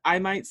 then I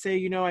might say,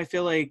 you know, I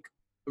feel like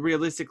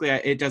realistically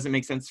it doesn't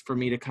make sense for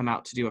me to come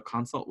out to do a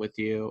consult with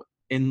you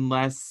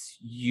unless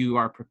you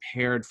are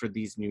prepared for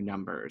these new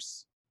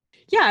numbers.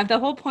 Yeah, if the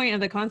whole point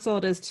of the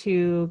consult is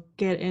to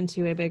get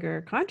into a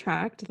bigger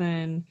contract,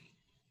 then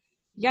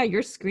yeah,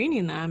 you're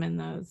screening them in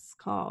those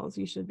calls.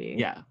 You should be.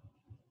 Yeah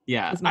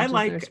As much as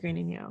they're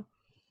screening you.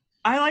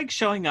 I like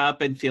showing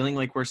up and feeling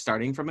like we're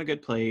starting from a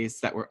good place,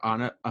 that we're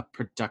on a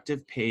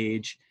productive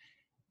page.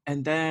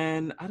 And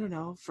then, I don't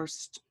know,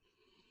 first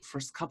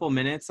couple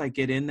minutes I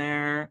get in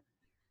there,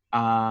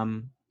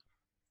 I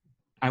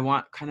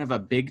want kind of a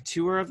big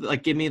tour of,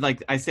 like, give me,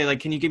 like, I say,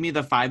 like, can you give me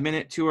the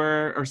 5-minute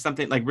tour or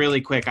something, like,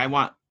 really quick? I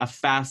want a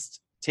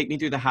fast, take me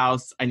through the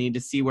house. I need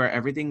to see where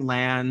everything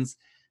lands,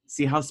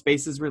 see how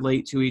spaces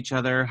relate to each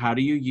other. How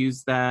do you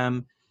use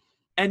them?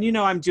 And, you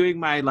know, I'm doing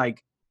my,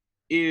 like,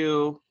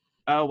 ew,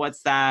 oh,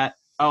 what's that?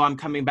 Oh, I'm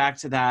coming back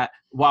to that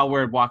while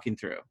we're walking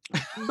through.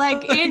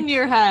 Like in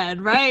your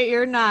head, right?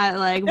 You're not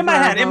like in my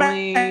head,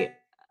 yes.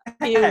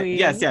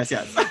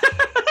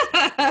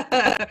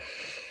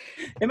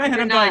 In my head,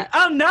 You're I'm not, going,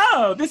 oh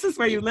no, this is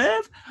where you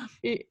live?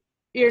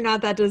 You're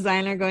not that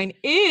designer going,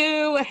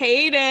 ew,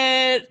 hate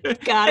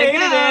it, gotta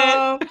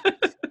Hated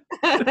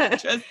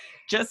go.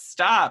 just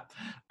stop.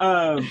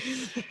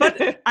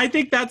 But I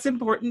think that's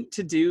important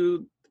to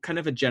do, kind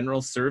of a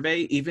general survey,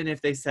 even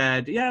if they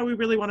said, yeah, we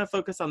really want to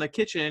focus on the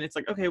kitchen. It's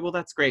like, okay, well,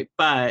 that's great,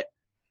 but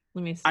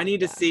Let me see, I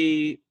need to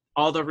see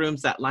all the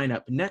rooms that line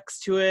up next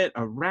to it,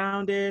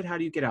 around it. How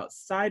do you get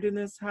outside in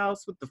this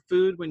house with the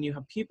food when you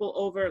have people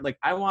over? Like,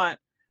 I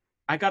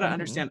got to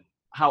understand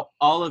how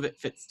all of it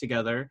fits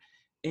together.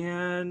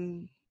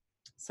 And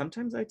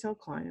sometimes I tell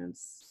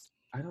clients,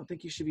 I don't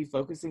think you should be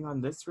focusing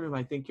on this room.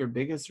 I think your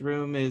biggest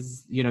room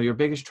is, you know, your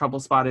biggest trouble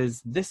spot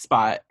is this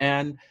spot.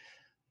 And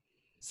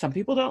some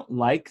people don't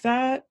like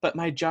that, but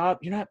my job,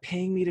 you're not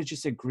paying me to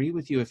just agree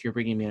with you if you're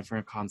bringing me in for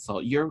a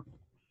consult. You're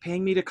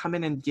paying me to come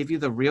in and give you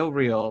the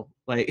real,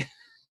 like.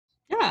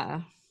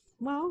 Yeah,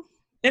 well.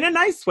 In a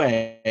nice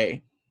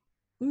way.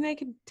 They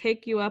could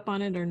take you up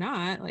on it or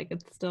not. Like,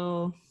 it's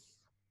still,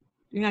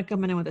 you're not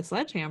coming in with a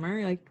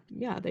sledgehammer. Like,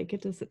 yeah, they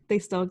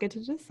still get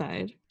to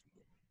decide.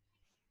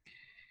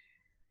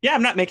 Yeah,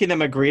 I'm not making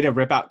them agree to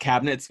rip out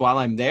cabinets while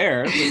I'm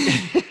there.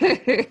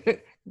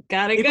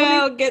 Gotta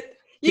go.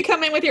 You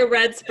come in with your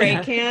red spray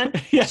can.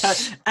 Yeah,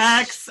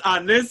 X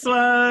on this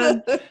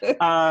one.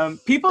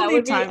 People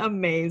need time.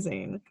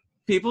 Amazing.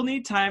 People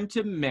need time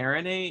to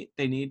marinate.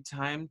 They need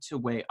time to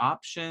weigh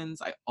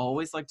options. I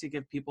always like to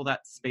give people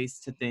that space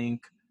to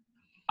think.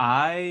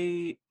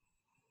 I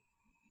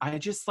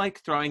just like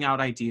throwing out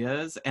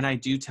ideas, and I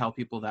do tell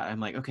people that. I'm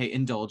like, okay,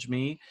 indulge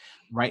me.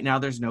 Right now,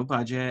 there's no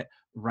budget.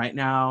 Right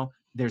now,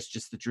 there's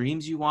just the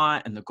dreams you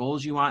want and the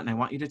goals you want. And I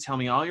want you to tell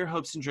me all your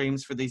hopes and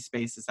dreams for these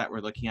spaces that we're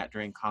looking at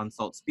during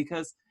consults,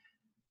 because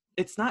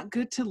it's not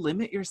good to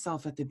limit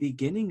yourself at the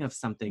beginning of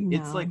something. No.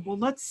 It's like, well,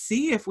 let's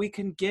see if we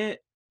can get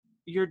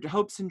your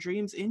hopes and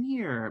dreams in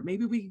here.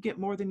 Maybe we can get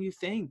more than you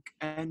think,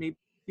 and maybe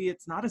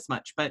it's not as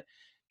much. But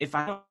if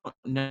I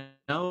don't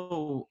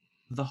know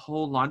the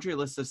whole laundry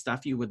list of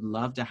stuff you would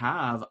love to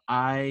have,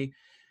 I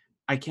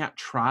can't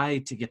try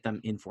to get them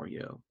in for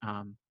you.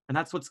 And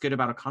that's what's good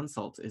about a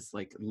consult is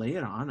like lay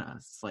it on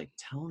us. Like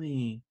tell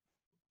me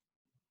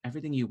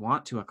everything you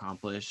want to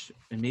accomplish,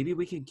 and maybe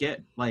we could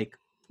get like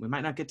we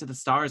might not get to the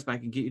stars, but I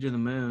can get you to the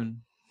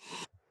moon.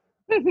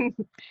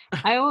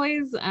 I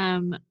always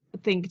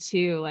think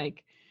too,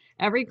 like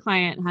every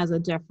client has a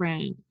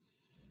different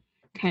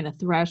kind of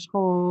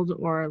threshold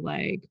or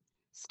like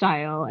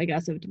style, I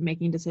guess, of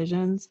making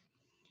decisions.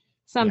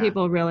 Some Yeah.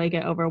 people really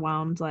get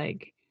overwhelmed.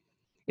 Like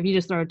if you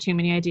just throw too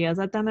many ideas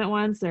at them at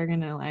once, they're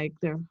gonna like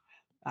their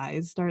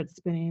eyes start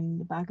spinning in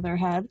the back of their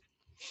head.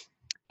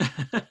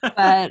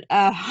 But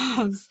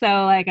so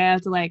like I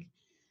have to like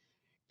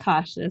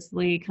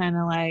cautiously kind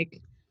of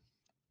like,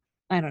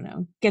 I don't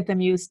know, get them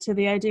used to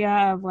the idea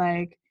of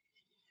like,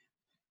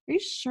 are you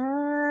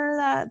sure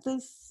that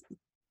this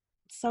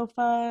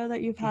sofa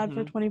that you've had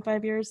for Hmm.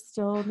 25 years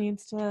still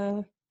needs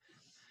to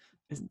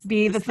Is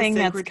be the this the thing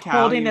that's sacred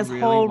cow holding you this really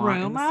whole want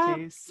in room the up?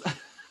 space?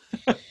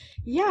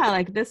 Yeah,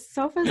 like this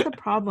sofa is the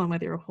problem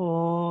with your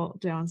whole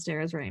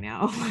downstairs right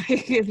now.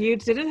 Like if you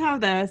didn't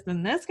have this,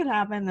 then this could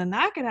happen, then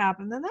that could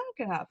happen, then that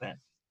could happen.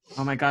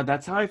 Oh my God,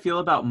 that's how I feel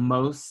about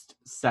most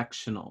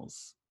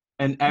sectionals.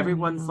 And I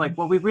everyone's know. like,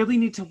 well, we really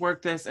need to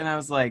work this. And I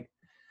was like,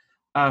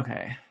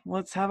 okay,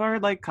 let's have our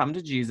like come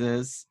to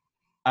Jesus.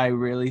 I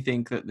really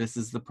think that this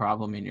is the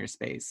problem in your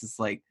space. It's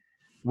like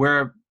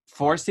we're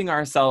forcing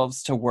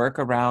ourselves to work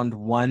around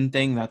one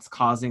thing that's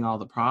causing all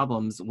the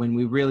problems when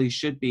we really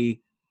should be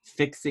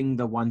fixing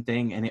the one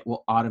thing, and it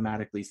will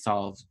automatically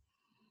solve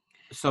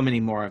so many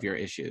more of your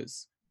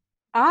issues.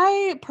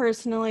 I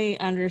personally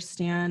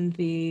understand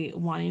the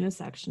wanting a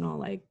sectional,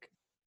 like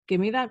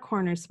give me that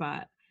corner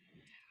spot.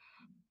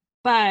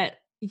 But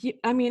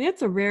I mean,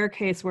 it's a rare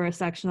case where a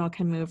sectional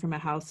can move from a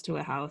house to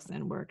a house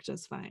and work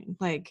just fine.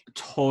 Like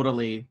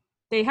Totally.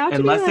 they have to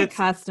be Unless like it's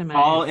all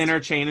customized.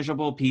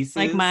 interchangeable Like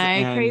pieces, my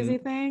and crazy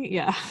thing,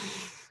 yeah.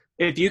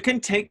 if you can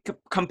take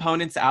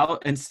components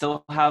out and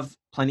still have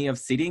plenty of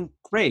seating,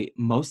 great.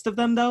 Most of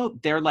them though,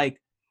 they're like,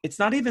 it's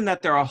not even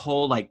that they're a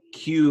whole like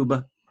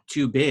cube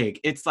too big.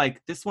 It's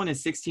like this one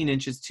is 16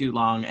 inches too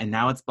long and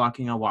now it's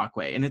blocking a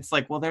walkway. And it's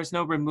like, well, there's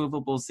no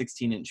removable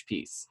 16-inch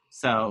piece.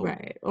 So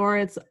Right. Or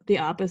it's the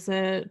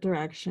opposite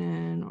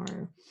direction,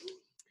 or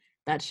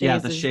that yeah,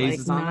 chaise the is chaise like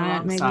is on the not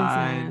wrong making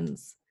side.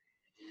 sense.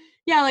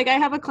 Yeah, like I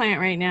have a client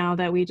right now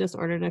that we just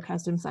ordered a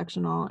custom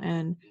sectional,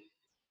 and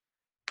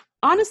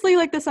honestly,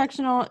 like the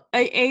sectional,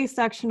 a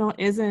sectional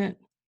isn't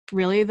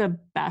really the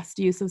best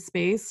use of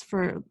space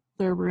for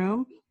their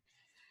room,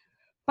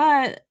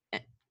 but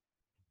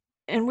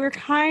and we're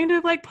kind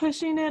of like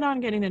pushing it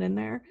on getting it in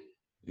there,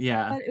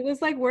 Yeah. but it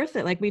was like worth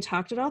it. Like we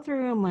talked it all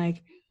through. I'm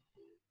like,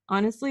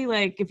 honestly,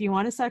 like if you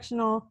want a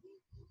sectional,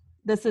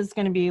 this is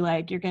going to be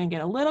like you're going to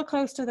get a little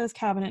close to this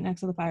cabinet next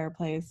to the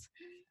fireplace.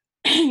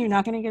 You're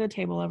not going to get a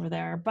table over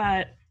there,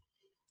 but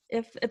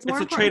if it's more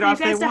It's a important for you trade-off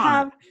they guys to want.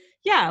 have,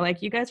 yeah,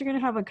 like you guys are going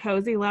to have a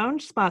cozy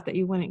lounge spot that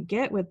you wouldn't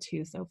get with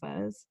two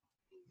sofas.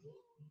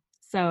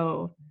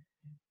 So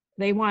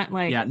they want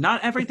like Yeah, not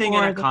the everything in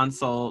four a of the,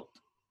 consult.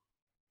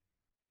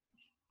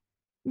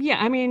 yeah,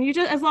 I mean, you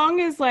just, as long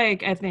as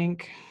like, I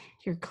think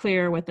you're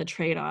clear with the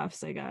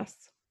trade-offs, I guess.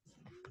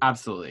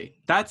 Absolutely.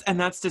 That's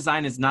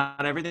design is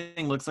not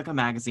everything looks like a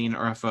magazine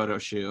or a photo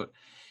shoot.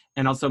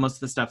 And also most of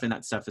the stuff in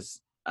that stuff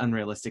is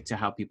unrealistic to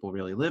how people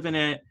really live in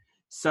it.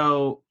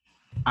 So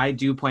I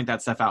do point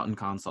that stuff out in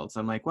consults.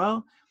 I'm like,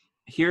 well,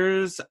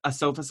 here's a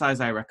sofa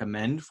size I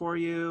recommend for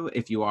you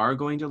if you are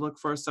going to look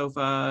for a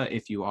sofa,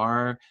 if you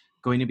are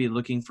going to be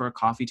looking for a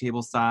coffee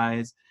table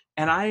size.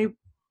 And I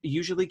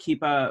usually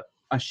keep a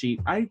sheet.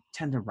 I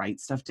tend to write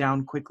stuff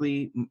down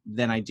quickly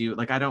than I do.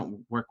 Like I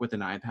don't work with an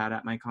iPad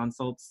at my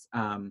consults.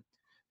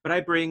 But I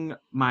bring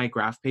my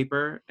graph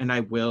paper and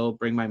I will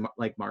bring my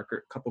like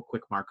marker, couple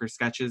quick marker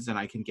sketches, and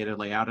I can get a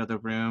layout of the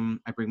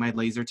room. I bring my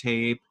laser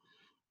tape.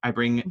 I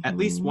bring at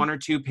least Mm-hmm. one or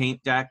two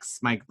paint decks,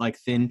 my like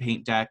thin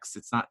paint decks.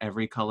 It's not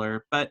every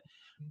color, but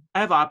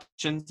I have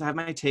options. I have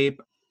my tape.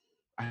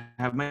 I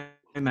have my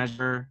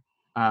measure,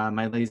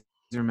 my laser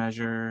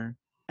measure,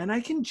 and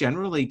I can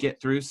generally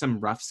get through some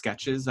rough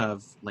sketches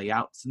of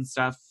layouts and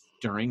stuff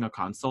during a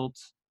consult.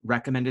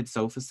 Recommended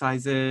sofa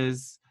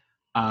sizes.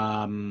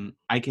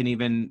 I can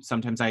even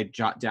sometimes I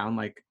jot down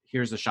like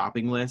here's a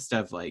shopping list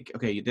of like,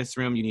 okay, this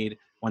room you need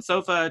one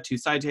sofa, two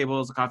side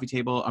tables, a coffee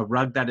table, a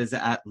rug that is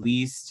at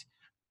least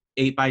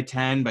 8 by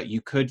 10, but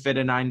you could fit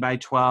a 9 by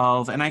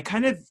 12. And I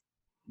kind of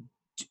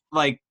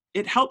like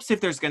it helps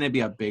if there's going to be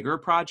a bigger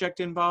project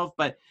involved,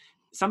 but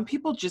some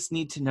people just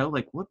need to know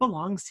like what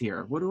belongs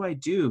here. What do I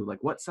do?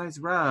 Like what size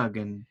rug?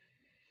 And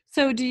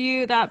So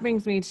that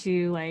brings me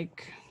to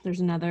like,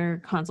 there's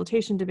another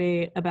consultation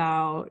debate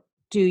about,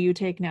 do you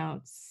take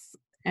notes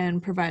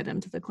and provide them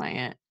to the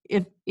client,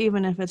 if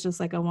even if it's just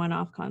like a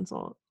one-off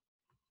consult?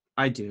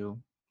 I do.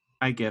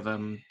 I give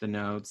them the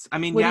notes. I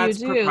mean, What do yeah, you it's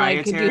do? Like,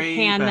 could you proprietary,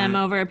 hand them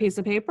but over a piece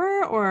of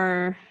paper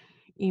or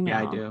yeah, I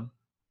email? do.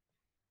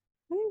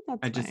 I think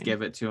That's I just fine.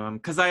 give it to them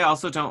because I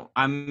also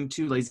I'm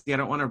too lazy. I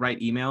don't want to write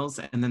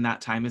emails and then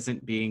that time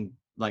isn't being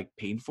like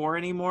paid for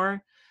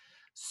anymore.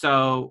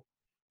 So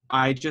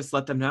I just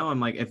let them know. I'm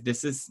like, if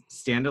this is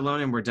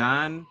standalone and we're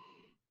done,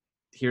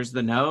 here's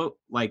the note.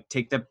 Like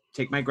take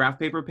my graph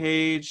paper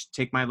page,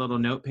 take my little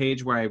note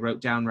page where I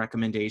wrote down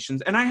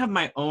recommendations. And I have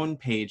my own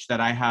page that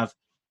I have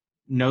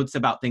notes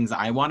about things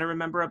I want to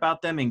remember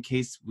about them in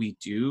case we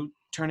do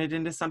turn it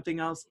into something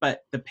else.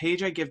 But the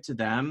page I give to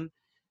them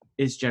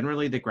is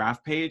generally the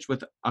graph page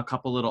with a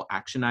couple little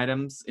action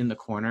items in the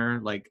corner,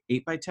 like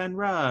 8x10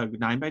 rug,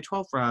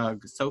 9x12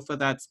 rug, sofa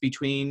that's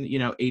between,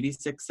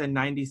 86 and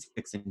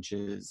 96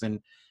 inches. And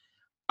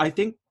I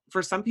think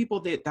for some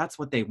people that's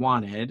what they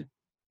wanted.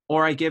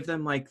 Or I give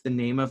them like the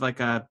name of like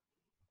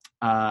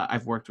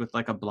I've worked with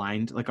like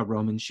a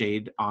Roman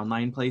Shade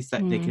online place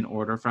that they can Mm,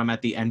 order from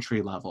at the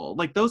entry level.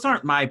 Like those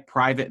aren't my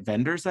private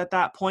vendors at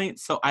that point.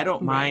 So I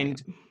don't right.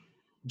 mind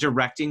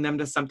directing them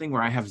to something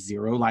where I have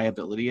zero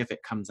liability if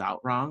it comes out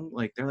wrong.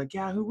 Like they're like,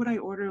 yeah, who would I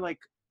order like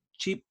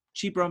cheap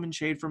Roman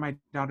Shade for my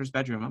daughter's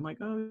bedroom? I'm like,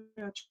 oh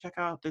yeah, check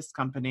out this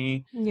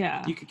company.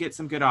 Yeah. You could get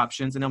some good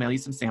options and they'll mail you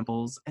some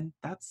samples. And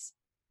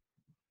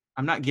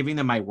I'm not giving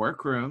them my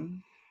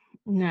workroom.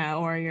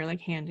 No, or you're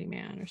like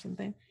handyman or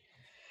something.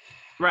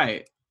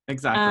 Right.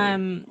 Exactly.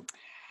 Um,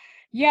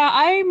 yeah,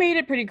 I made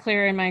it pretty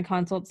clear in my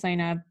consult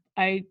sign up.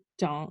 I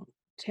don't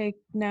take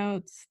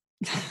notes.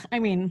 I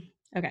mean,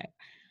 okay.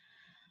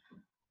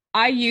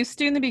 I used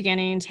to in the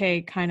beginning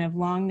take kind of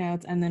long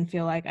notes and then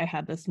feel like I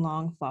had this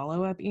long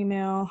follow-up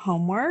email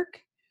homework.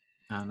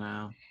 Oh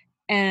no.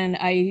 And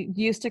I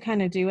used to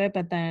kind of do it,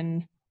 but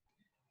then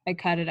I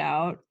cut it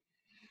out.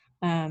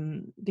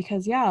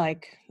 Because yeah,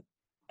 like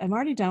I'm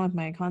already done with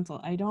my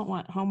consult. I don't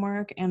want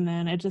homework. And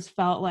then it just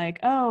felt like,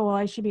 oh, well,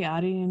 I should be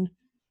adding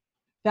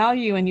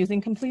value and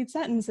using complete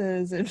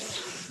sentences. And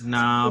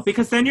No,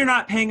 because then you're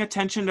not paying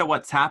attention to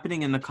what's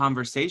happening in the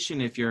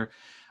conversation.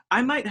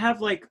 I might have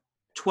like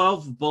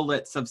 12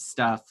 bullets of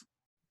stuff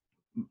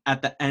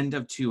at the end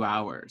of 2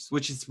 hours,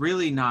 which is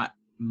really not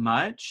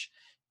much.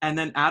 And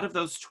then out of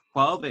those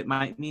 12, it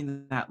might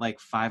mean that like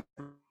 5%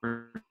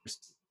 are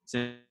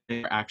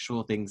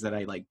actual things that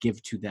I like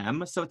give to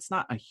them. So it's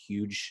not a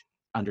huge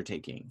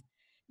undertaking.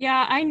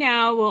 yeah, I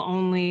now will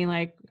only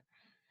like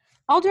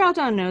I'll jot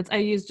down notes. I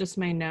use just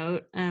my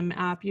note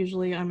app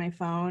usually on my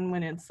phone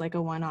when it's like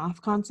a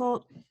one-off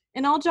consult.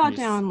 And I'll And jot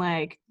just, down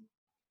like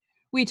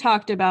we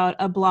talked about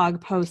a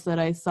blog post that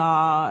I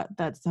saw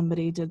that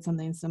somebody did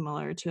something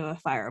similar to a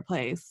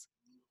fireplace.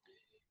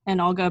 And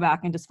I'll go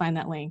back and just find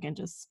that link and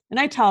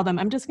I tell them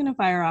I'm just going to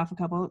fire off a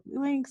couple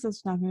links.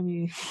 It's not going to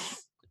be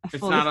a it's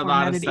fully not a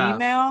lot of formatted stuff.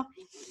 email.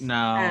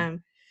 No.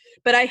 Um,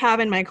 but I have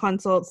in my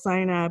consult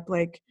sign up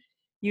like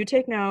you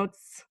take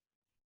notes.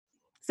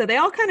 So they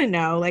all kind of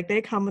know, like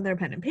they come with their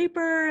pen and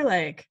paper,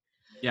 like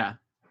Yeah.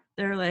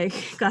 they're like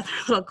got their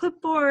little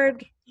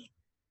clipboard.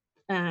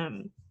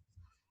 Um,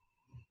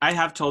 I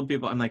have told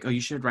people, I'm like, oh,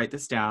 you should write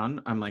this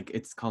down. I'm like,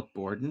 it's called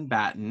Board and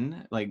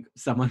Batten. Like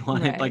someone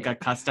wanted like right. a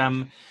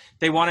custom,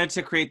 they wanted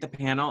to create the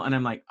panel. And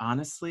I'm like,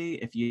 honestly,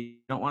 if you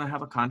don't want to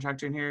have a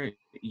contractor in here,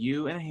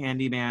 you and a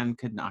handyman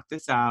could knock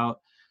this out.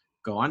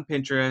 Go on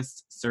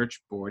Pinterest,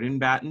 search Board and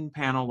Batten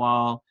panel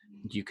wall.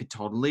 You could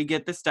totally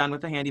get this done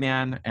with a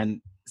handyman.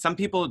 And some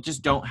people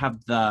just don't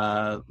have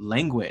the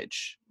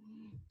language,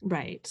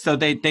 Right. so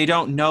they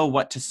don't know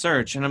what to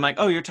search. And I'm like,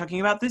 oh, you're talking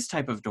about this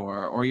type of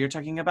door, or you're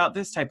talking about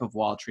this type of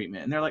wall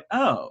treatment. And they're like,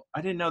 oh,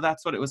 I didn't know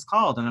that's what it was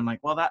called. And I'm like,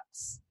 well,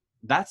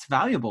 that's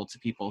valuable to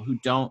people who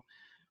don't,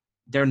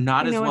 they're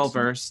not They as know well what to,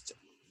 versed.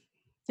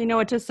 they know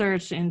what to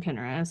search in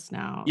Pinterest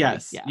now. Like,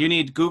 Yes, yeah. you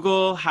need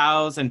Google,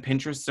 Houzz, and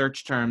Pinterest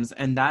search terms.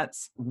 And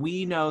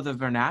we know the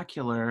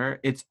vernacular.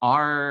 It's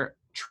our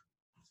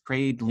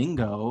trade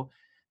lingo.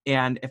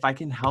 And if I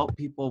can help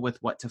people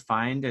with what to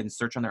find and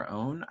search on their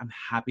own, I'm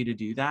happy to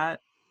do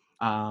that.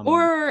 Um,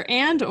 Or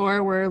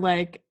we're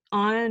like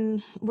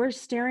we're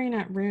staring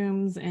at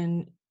rooms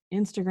and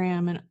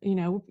Instagram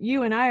and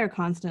you and I are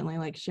constantly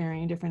like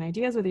sharing different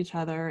ideas with each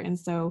other, and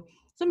so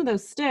some of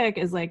those stick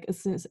is like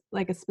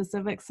like a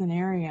specific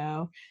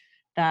scenario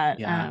that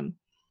yeah.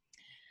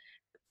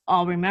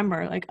 I'll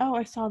remember, like, oh,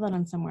 I saw that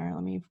on somewhere,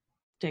 let me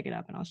dig it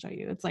up and I'll show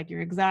you. It's like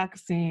your exact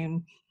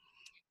same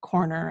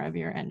corner of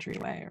your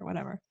entryway or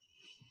whatever.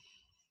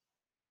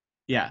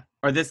 Yeah.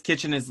 Or this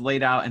kitchen is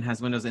laid out and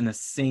has windows in the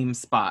same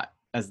spot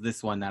as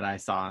this one that I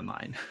saw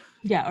online.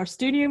 Yeah, or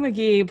Studio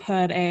McGee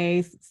put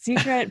a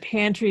secret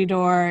pantry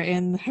door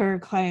in her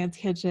client's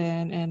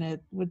kitchen and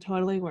it would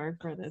totally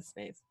work for this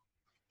space.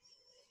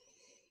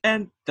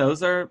 And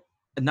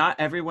not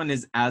everyone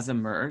is as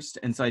immersed.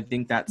 And so I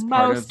think that's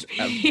part Most of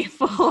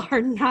people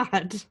are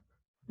not.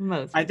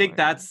 Most I people think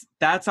are not.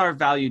 that's our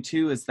value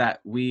too, is that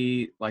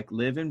we like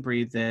live and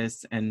breathe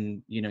this.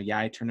 And yeah,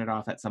 I turn it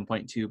off at some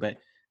point too, but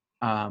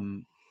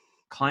um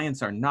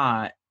clients are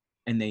not,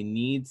 and they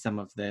need some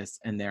of this,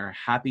 and they're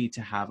happy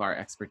to have our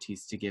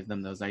expertise to give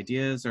them those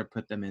ideas or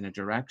put them in a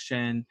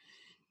direction.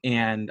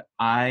 And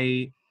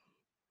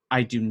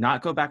I do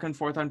not go back and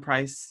forth on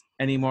price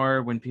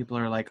anymore when people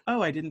are like,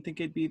 oh, I didn't think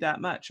it'd be that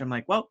much. I'm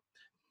like, well,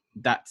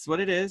 that's what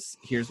it is.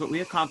 Here's what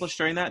we accomplished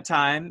during that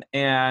time.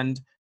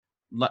 And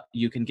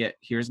you can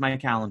here's my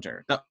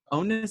calendar. The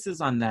onus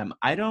is on them.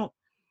 I don't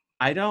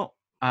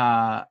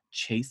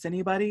chase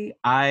anybody.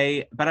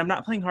 But I'm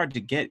not playing hard to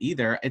get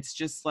either. It's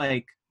just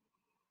like,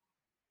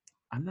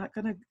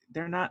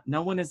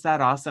 no one is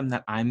that awesome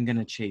that I'm going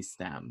to chase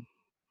them.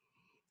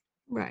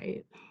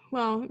 Right.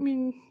 Well, I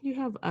mean, you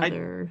have I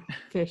other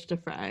fish to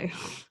fry.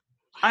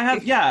 I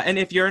have, yeah. And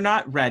if you're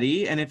not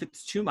ready and if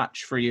it's too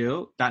much for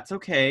you, that's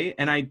okay.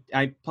 And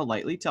I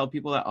politely tell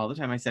people that all the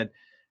time. I said,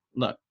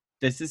 look,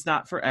 this is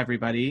not for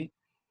everybody.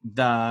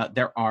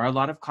 There are a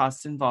lot of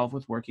costs involved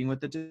with working with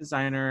the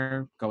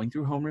designer, going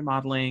through home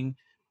remodeling.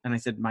 And I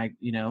said,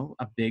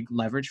 a big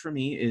leverage for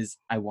me is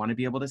I want to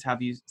be able to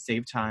have you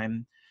save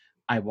time.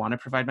 I want to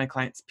provide my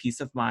clients peace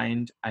of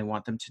mind. I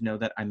want them to know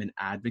that I'm an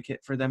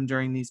advocate for them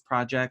during these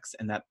projects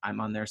and that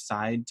I'm on their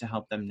side to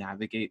help them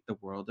navigate the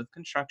world of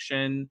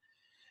construction.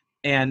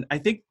 And I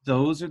think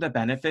those are the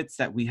benefits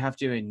that we have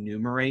to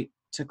enumerate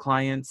to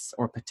clients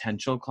or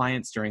potential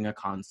clients during a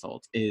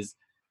consult is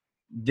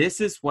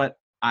this is what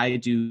I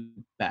do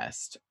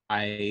best.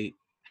 I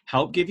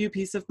help give you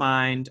peace of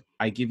mind.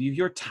 I give you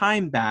your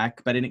time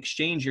back, but in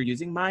exchange, you're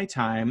using my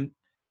time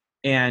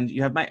and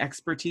you have my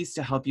expertise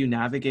to help you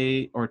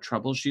navigate or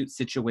troubleshoot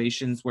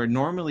situations where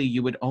normally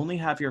you would only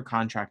have your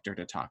contractor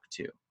to talk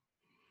to.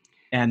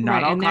 And not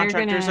Right. all And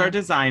contractors are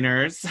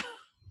designers.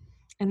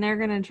 they're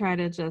going to try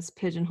to just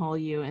pigeonhole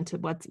you into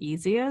what's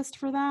easiest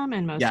for them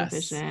and most Yes.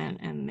 efficient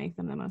and make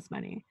them the most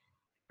money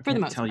I for the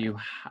can't most tell part. you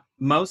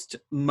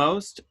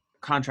most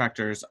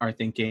contractors are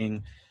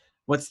thinking,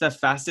 what's the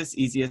fastest,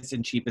 easiest,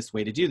 and cheapest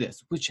way to do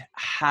this, which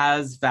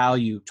has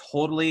value.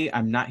 Totally.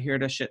 I'm not here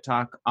to shit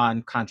talk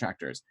on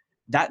contractors.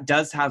 That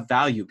does have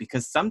value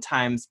because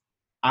sometimes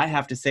I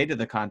have to say to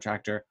the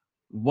contractor,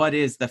 what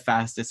is the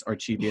fastest or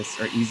cheapest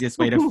or easiest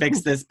way to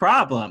fix this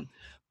problem?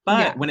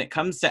 Yeah. But when it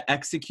comes to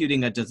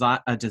executing a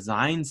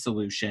design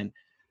solution,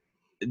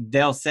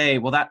 they'll say,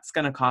 well, that's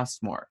going to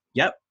cost more.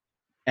 Yep.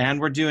 And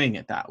we're doing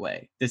it that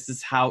way. This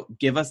is how,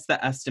 give us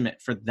the estimate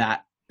for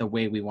that, the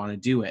way we want to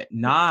do it,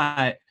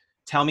 not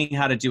tell me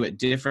how to do it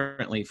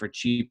differently for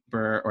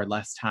cheaper or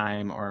less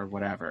time or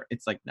whatever.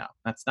 It's like, no,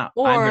 that's not,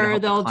 I'm here to Or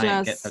help the they'll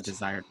client get the just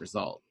desired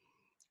result.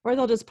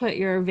 put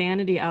your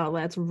vanity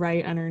outlets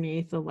right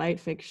underneath the light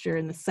fixture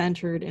and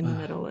centered in the Ugh,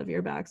 middle of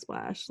your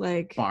backsplash.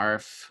 Like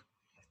barf,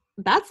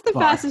 that's the barf.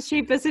 fastest,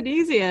 cheapest, and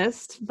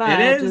easiest. It But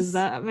does is.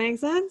 that make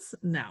sense?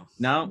 No.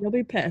 No, You'll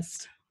be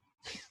pissed.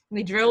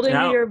 We drilled into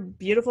no, your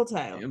beautiful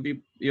tile.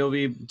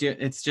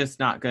 it's just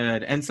not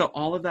good. And so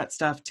all of that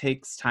stuff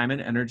takes time and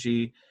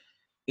energy.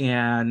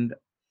 And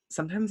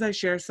sometimes I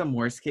share some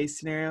worst case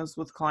scenarios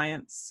with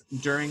clients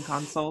during That's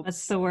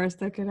consults. the worst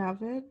that could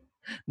happen.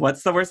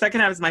 What's the worst that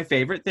can happen is my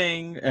favorite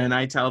thing. And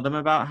I tell them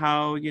about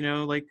how,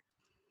 like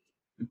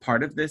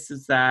part of this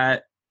is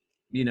that,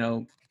 you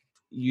know,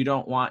 you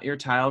don't want your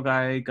tile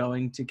guy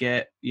going to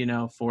get,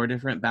 4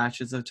 different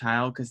batches of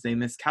tile because they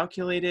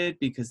miscalculated,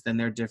 because then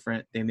they're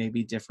different. They may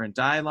be different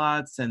dye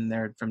lots and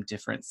they're from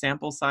different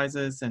sample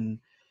sizes. And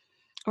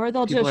Or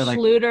they'll people just are like,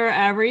 schluter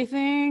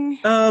everything.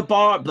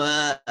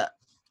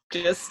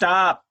 just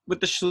stop with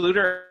the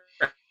Schluter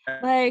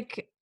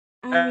Like,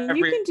 I mean,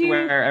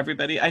 everywhere,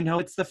 everybody. I know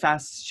it's the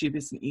fastest,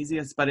 cheapest, and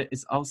easiest, but it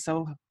is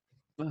also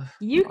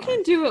you barf.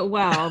 can do it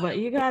well, but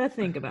you got to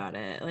think about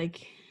it.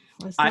 Like,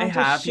 let's I not just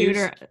have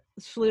used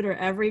schluter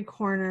every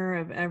corner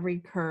of every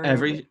curb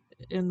every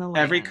in the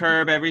every land.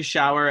 curb, every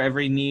shower,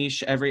 every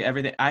niche,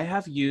 everything. I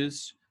have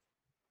used,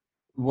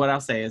 what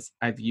I'll say is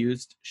I've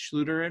used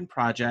Schluter in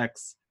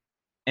projects,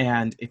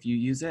 and if you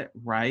use it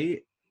right,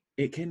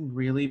 it can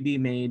really be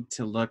made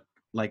to look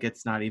like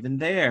it's not even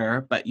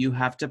there, but you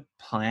have to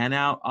plan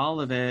out all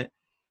of it.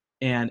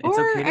 And it's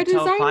Or okay to a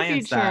tell design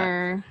clients that.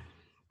 feature.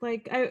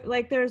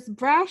 Like there's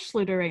Brash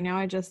Schluter right now.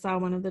 I just saw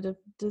one of the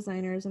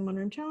designers in One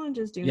Room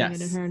Challenges doing it in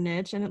Yes, her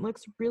niche, and it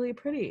looks really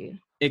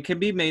pretty. it can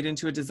be made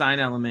into a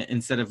design element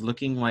instead of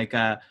looking like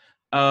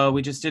oh,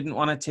 we just didn't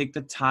want to take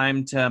the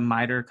time to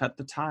miter cut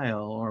the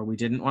tile, or we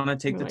didn't want to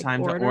take Or the like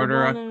time to order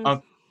order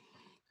bonus.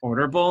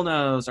 order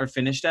bullnose or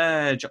finished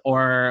edge,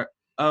 or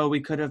oh,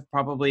 we could have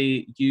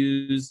probably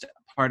used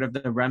part of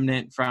the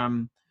remnant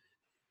from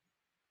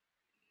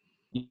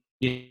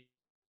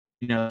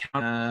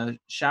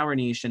shower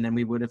niche, and then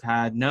we would have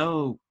had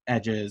no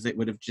edges. It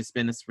would have just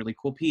been this really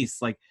cool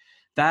piece. Like,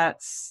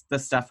 that's the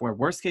stuff where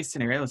worst case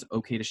scenario is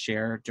okay to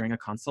share during a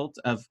consult,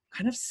 of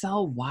kind of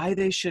sell why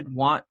they should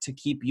want to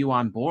keep you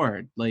on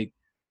board. Like,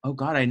 oh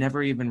God, I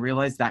never even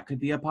realized that could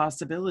be a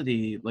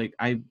possibility. Like,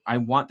 I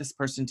want this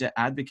person to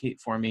advocate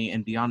for me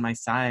and be on my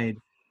side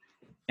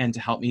and to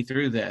help me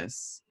through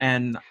this.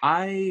 And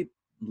I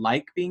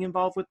like being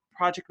involved with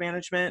project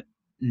management.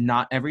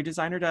 Not every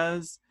designer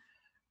does.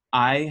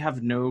 I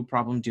have no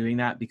problem doing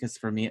that because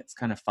for me, it's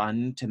kind of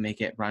fun to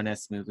make it run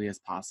as smoothly as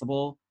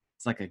possible.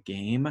 It's like a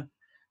game.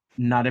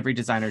 not every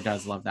designer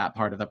does love that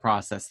part of the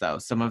process, though.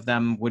 Some of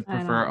them would I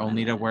prefer don't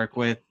only want to it. work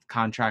with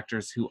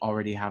contractors who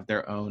already have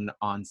their own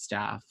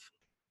on-staff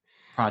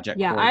project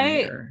Yeah,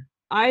 coordinator.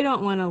 I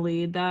don't want to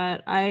lead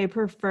that. I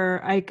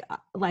prefer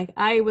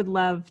I would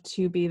love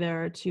to be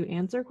there to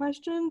answer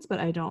questions, but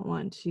I don't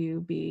want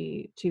to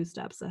be 2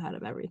 steps ahead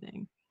of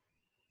everything.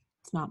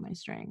 It's not my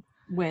strength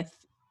with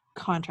It's a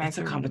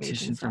contractor renovation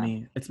competition for stuff.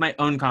 me. It's my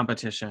own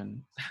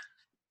competition.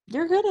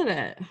 You're good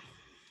at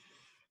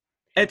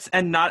it.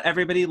 And not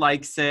everybody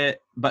likes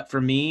it, but for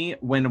me,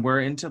 when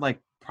we're into like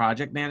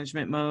project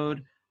management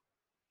mode,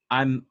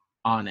 I'm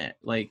on it.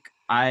 Like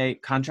I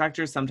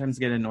contractors sometimes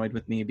get annoyed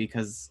with me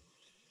because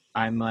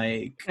I'm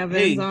like,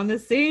 Kevin's hey, on the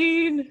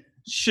scene.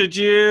 should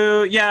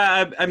you?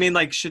 Yeah, I mean,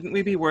 like, shouldn't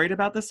we be worried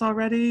about this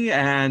already?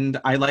 And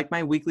I like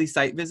my weekly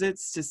site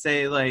visits to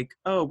say, like,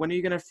 oh, when are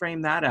you going to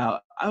frame that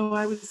out? Oh,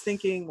 I was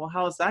thinking, well,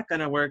 how is that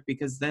going to work?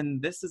 Because then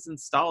this is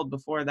installed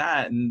before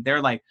that. And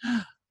they're like,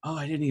 oh,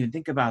 I didn't even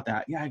think about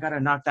that. Yeah, I got to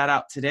knock that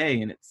out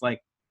today. And it's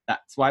like,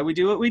 that's why we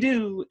do what we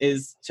do,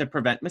 is to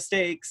prevent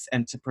mistakes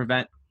and to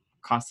prevent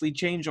costly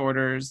change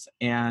orders.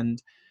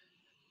 And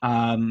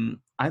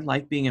I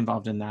like being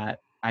involved in that.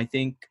 I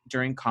think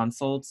during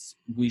consults,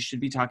 we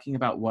should be talking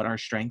about what our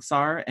strengths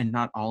are, and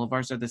not all of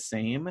ours are the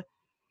same.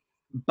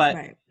 But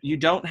Right. you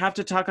don't have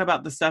to talk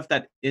about the stuff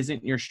that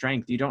isn't your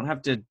strength. You don't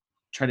have to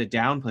try to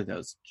downplay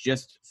those.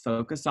 Just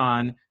focus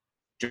on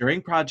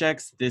during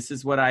projects, this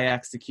is what I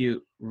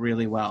execute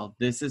really well.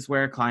 This is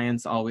where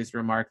clients always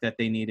remark that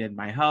they needed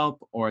my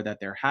help or that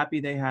they're happy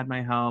they had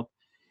my help.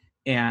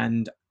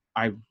 And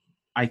I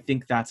I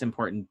think that's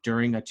important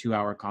during a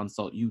 2-hour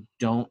consult. You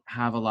don't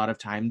have a lot of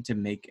time to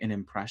make an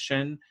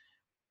impression.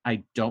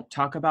 I don't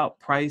talk about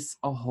price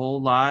a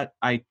whole lot.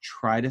 I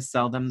try to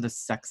sell them the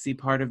sexy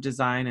part of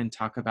design and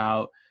talk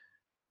about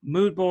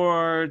mood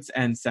boards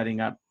and setting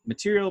up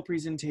material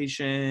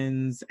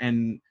presentations.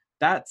 And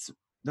that's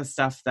the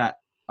stuff that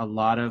a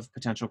lot of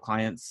potential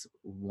clients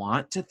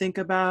want to think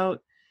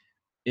about,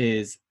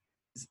 is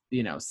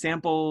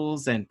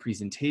samples and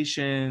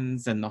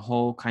presentations and the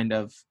whole kind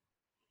of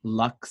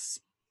luxe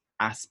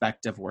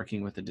aspect of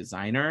working with a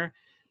designer.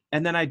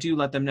 And then I do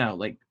let them know,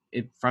 like,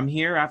 if from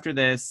here, after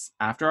this,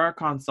 after our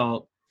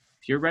consult,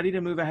 if you're ready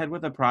to move ahead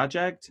with a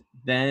project,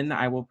 then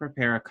I will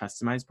prepare a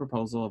customized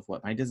proposal of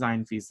what my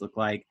design fees look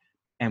like,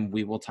 and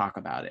we will talk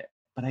about it.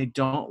 But I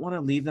don't want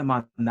to leave them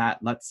on that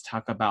let's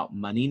talk about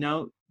money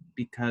note,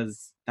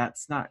 because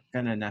that's not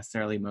going to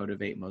necessarily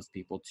motivate most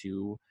people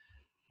to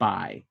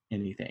buy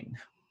anything.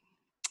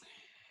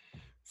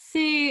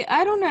 See,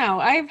 I don't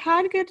know. I've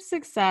had good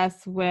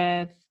success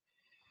with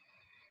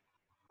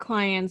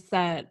clients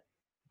that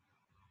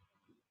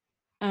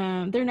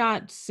they're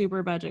not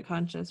super budget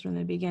conscious from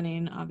the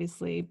beginning,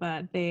 obviously,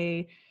 but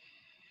they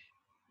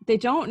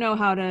don't know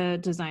how to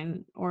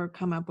design or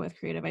come up with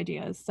creative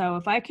ideas. So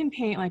if I can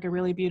paint like a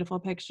really beautiful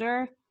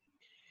picture,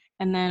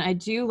 and then I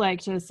do like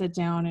to sit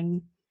down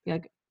and be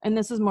like, and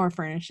this is more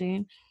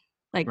furnishing.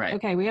 Like, Right.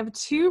 okay, we have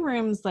 2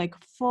 rooms, like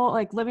full,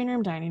 like living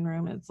room, dining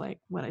room is like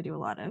what I do a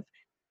lot of.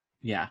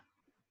 Yeah.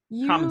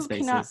 Common You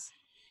cannot, spaces.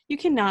 you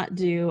cannot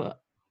do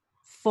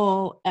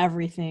full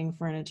everything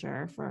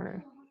furniture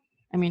for,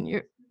 I mean,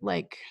 you're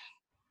like,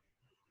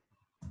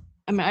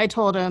 I mean, I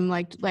told him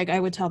like I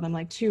would tell them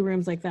like 2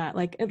 rooms like that,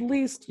 like at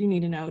least you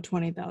need to know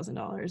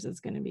 $20,000 is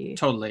going to be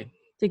Totally.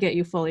 to get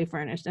you fully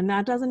furnished, and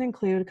that doesn't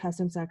include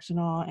custom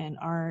sectional and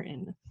art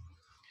and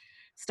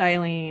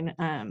styling.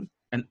 But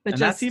And that's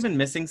just even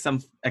missing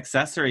some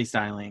accessory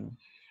styling.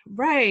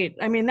 right.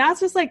 I mean, that's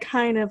just like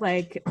kind of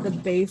like the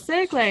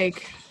basic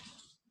like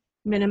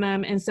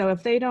minimum, and so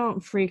if they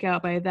don't freak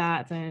out by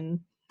that,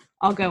 then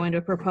I'll go into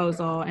a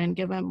proposal and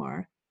give them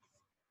more.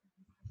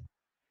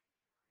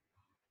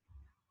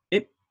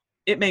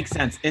 It makes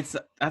sense.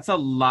 That's a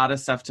lot of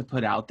stuff to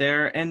put out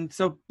there. And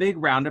so big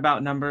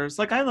roundabout numbers,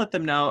 like I let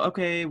them know,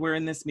 okay, we're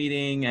in this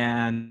meeting,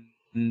 and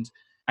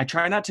I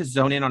try not to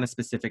zone in on a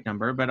specific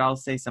number, but I'll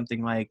say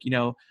something like,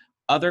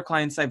 other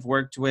clients I've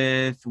worked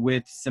with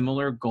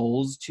similar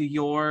goals to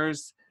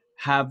yours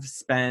have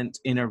spent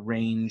in a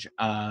range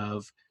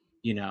of,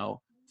 you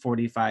know,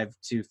 45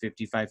 to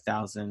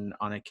 55,000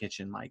 on a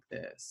kitchen like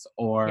this,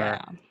 or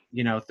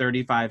Yeah.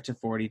 35 to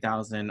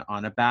 40,000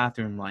 on a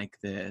bathroom like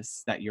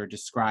this that you're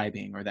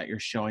describing or that you're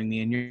showing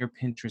me in your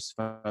Pinterest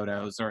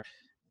photos. Or,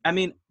 I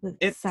mean,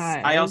 The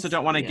I also size.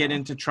 don't want to get Yeah.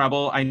 into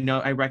trouble.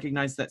 I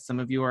recognize that some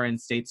of you are in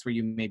states where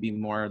you may be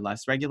more or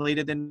less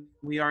regulated than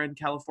we are in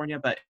California,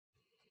 but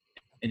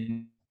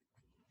we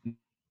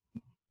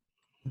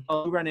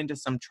run into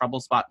some trouble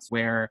spots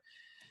where,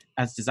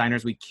 as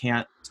designers, we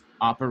can't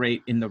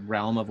operate in the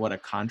realm of what a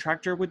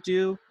contractor would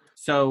do.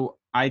 So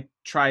I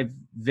try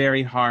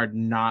very hard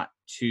not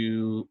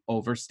to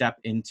overstep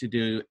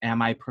into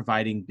am I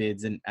providing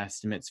bids and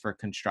estimates for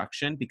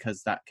construction,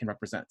 because that can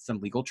represent some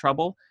legal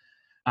trouble.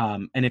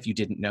 And if you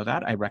didn't know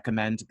that, I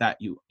recommend that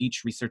you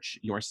each research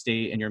your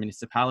state and your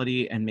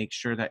municipality and make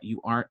sure that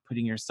you aren't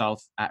putting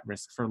yourself at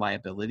risk for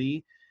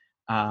liability.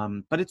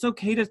 But it's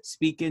okay to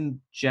speak in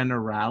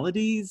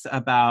generalities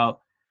about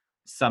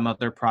some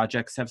other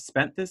projects have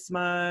spent this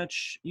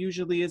much,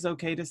 usually is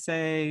okay to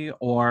say,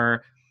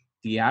 or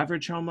the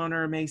average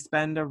homeowner may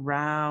spend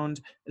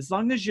around, as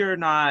long as you're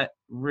not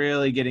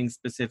really getting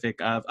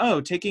specific of,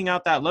 oh, taking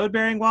out that load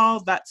bearing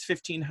wall, that's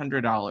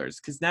 $1,500.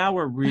 Because now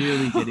we're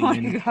really Oh getting my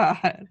in.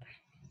 God.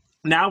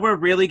 Now we're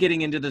really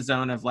getting into the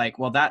zone of like,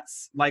 well,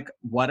 that's like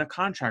what a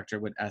contractor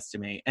would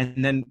estimate.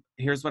 And then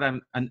here's what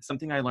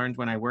something I learned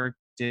when I worked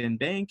in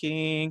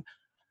banking,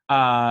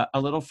 a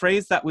little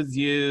phrase that was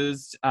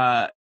used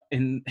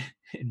in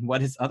in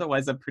what is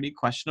otherwise a pretty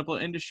questionable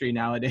industry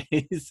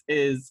nowadays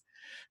is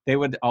they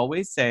would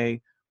always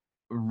say,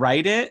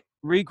 write it,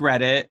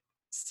 regret it,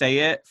 say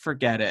it,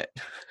 forget it.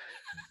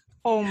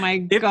 Oh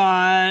my If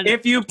God.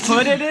 if you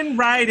put it in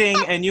writing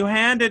and you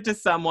hand it to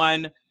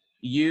someone,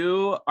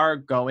 you are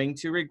going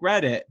to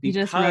regret it You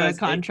just wrote a because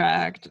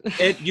contract.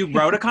 you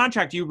wrote a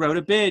contract, you wrote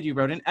a bid, you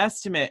wrote an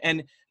estimate,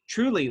 and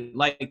truly,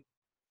 like,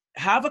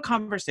 have a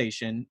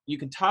conversation. You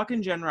can talk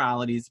in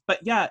generalities, but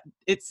yeah,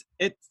 it's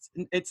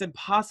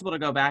impossible to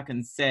go back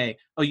and say,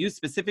 oh, you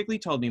specifically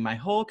told me my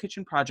whole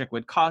kitchen project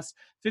would cost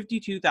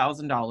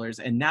 $52,000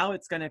 and now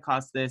it's going to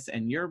cost this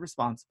and you're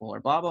responsible, or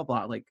blah blah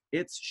blah. Like,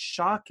 it's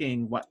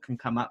shocking what can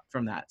come up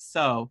from that.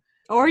 So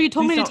Or you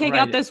told please me to don't take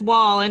write out it. this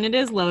wall and it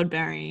is load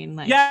bearing.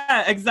 Like,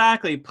 Yeah,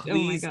 exactly. oh my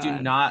Please do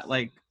God. not,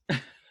 like,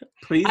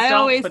 please I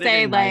don't always put it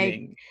say in like,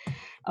 writing.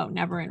 oh,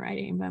 never in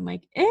writing, but I'm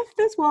like, if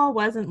this wall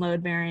wasn't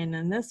load bearing,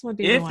 then this would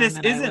be the If one this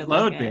that I isn't would look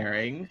load at.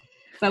 bearing.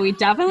 But we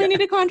definitely Yeah.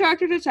 need a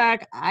contractor to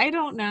check. I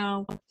don't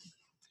know.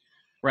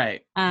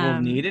 Right.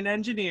 We'll need an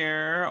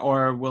engineer,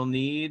 or we'll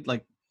need,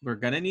 like, we're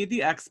going to need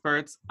the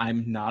experts.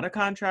 I'm not a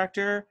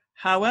contractor.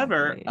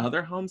 However, Exactly.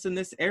 other homes in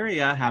this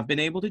area have been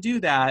able to do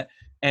that.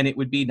 And it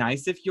would be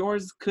nice if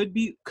yours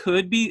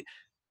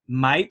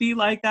might be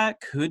like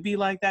that, could be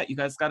like that. You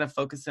guys got to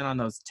focus in on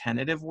those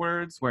tentative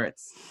words where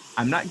it's,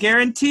 I'm not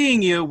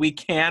guaranteeing you we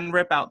can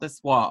rip out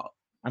this wall.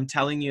 I'm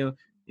telling you,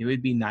 it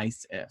would be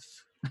nice if.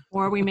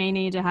 Or we may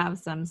need to have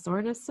some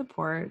sort of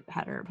support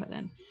header put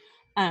in.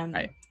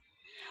 Right.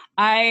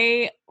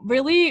 I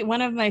really,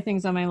 one of my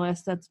things on my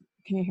list that's,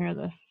 can you hear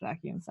the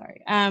vacuum?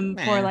 Sorry.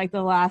 For like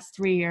the last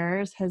 3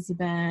 years has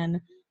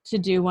been to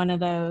do one of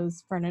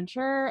those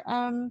furniture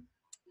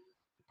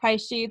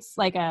price sheets,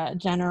 like a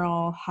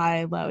general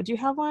high low. Do you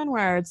have one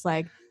where it's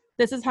like,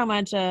 this is how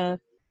much a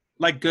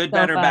like good,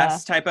 better, sofa,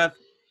 best type of?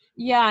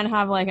 yeah, and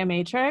have like a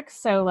matrix.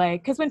 So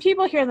like, because when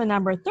people hear the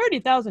number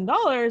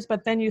 $30,000,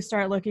 but then you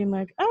start looking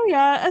like, oh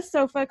yeah, a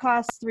sofa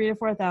costs $3,000 to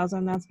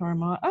 $4,000. That's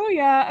normal. Oh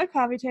yeah, a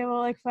coffee table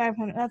like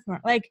 500. That's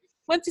normal. Like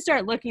once you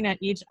start looking at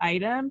each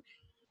item,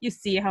 you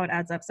see how it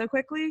adds up so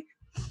quickly.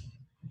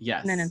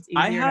 Yes. And then it's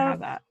easier to have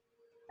that.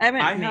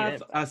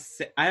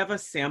 I have a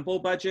sample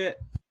budget.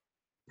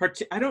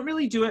 I don't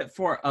really do it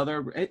for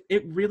other,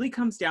 it really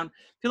comes down,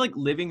 I feel like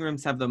living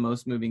rooms have the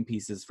most moving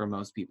pieces for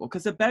most people,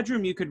 because a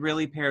bedroom you could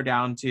really pare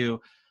down to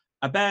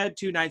a bed,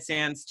 2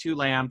 nightstands, 2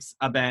 lamps,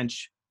 a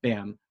bench,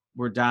 bam,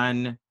 we're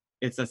done.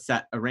 It's a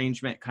set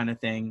arrangement kind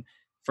of thing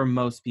for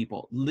most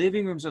people.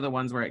 Living rooms are the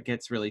ones where it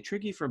gets really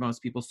tricky for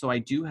most people. So I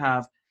do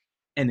have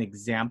an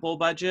example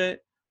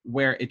budget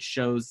where it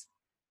shows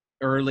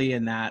early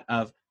in that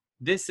of,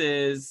 this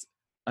is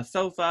a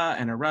sofa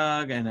and a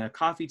rug and a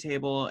coffee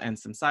table and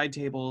some side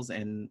tables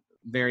and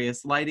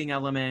various lighting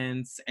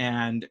elements,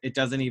 and it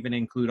doesn't even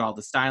include all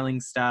the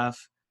styling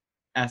stuff.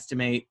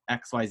 Estimate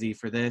XYZ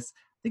for this.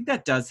 I think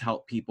that does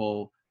help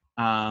people,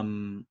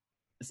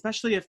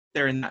 especially if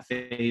they're in that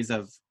phase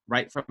of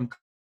right from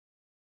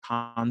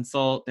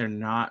consult, they're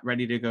not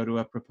ready to go to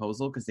a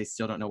proposal because they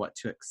still don't know what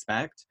to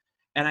expect.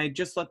 And I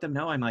just let them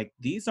know, I'm like,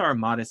 these are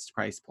modest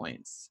price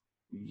points.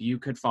 You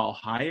could fall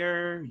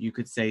higher, you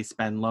could say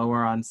spend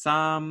lower on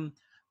some,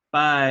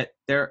 but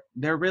there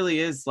really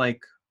is,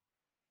 like,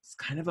 it's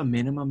kind of a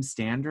minimum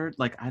standard.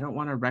 Like, I don't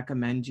want to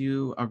recommend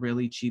you a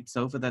really cheap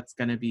sofa that's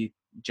going to be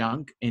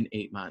junk in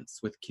 8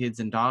 months with kids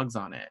and dogs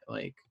on it.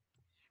 Like,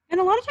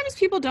 and a lot of times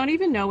people don't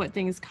even know what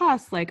things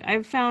cost. Like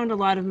I've found a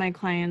lot of my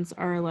clients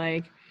are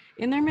like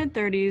in their mid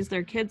 30s,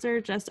 their kids are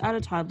just out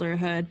of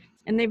toddlerhood,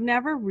 and they've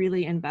never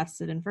really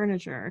invested in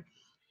furniture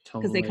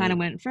because they kind of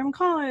went from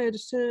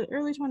college to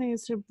early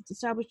 20s to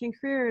establishing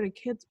career to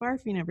kids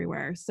barfing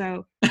everywhere.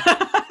 So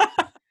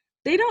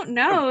they don't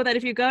know that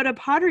if you go to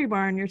Pottery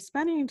Barn, you're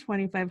spending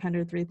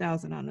 $2,500,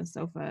 $3,000 on a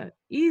sofa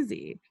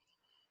easy.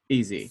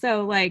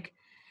 So like,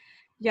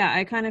 yeah,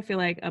 I kind of feel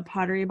like a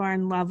Pottery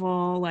Barn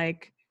level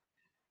like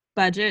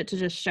budget to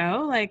just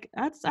show, like,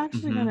 that's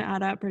actually going to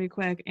add up pretty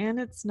quick,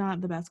 and it's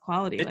not the best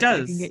quality. It like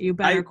does. I can get you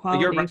better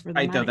quality you're for the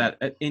right, money. though,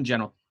 that in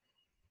general.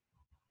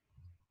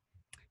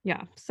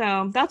 Yeah,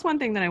 so that's one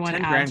thing that I want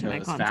to add to my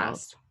consult.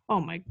 Fast.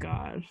 Oh my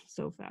god,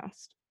 so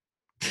fast.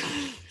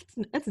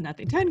 it's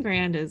nothing. 10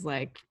 grand is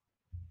like,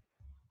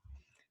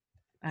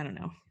 I don't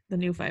know, the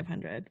new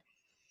 500.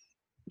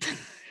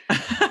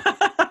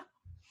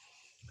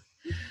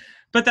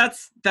 But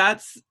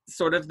that's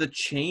sort of the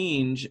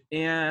change.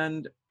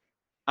 And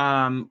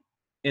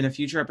in a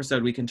future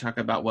episode we can talk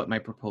about what my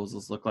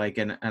proposals look like,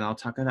 and I'll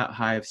talk about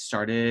how I've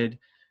started.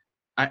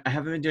 I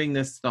haven't been doing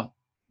this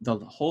the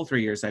whole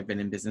 3 years I've been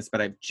in business,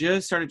 but I've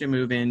just started to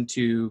move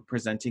into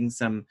presenting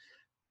some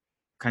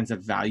kinds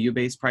of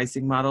value-based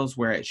pricing models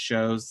where it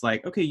shows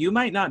like, okay, you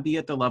might not be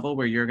at the level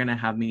where you're going to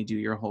have me do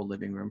your whole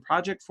living room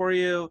project for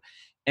you.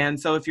 And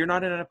so if you're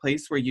not in a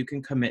place where you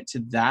can commit to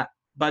that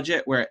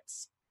budget where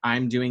it's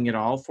I'm doing it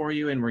all for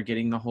you and we're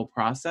getting the whole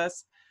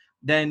process,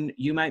 then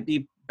you might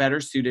be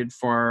better suited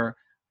for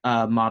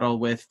a model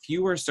with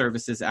fewer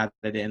services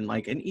added in,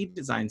 like an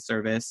e-design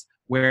service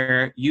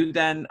where you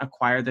then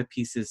acquire the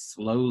pieces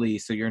slowly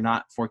so you're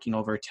not forking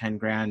over 10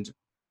 grand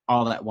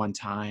all at one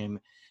time.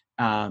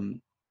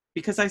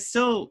 Because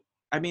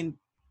I mean,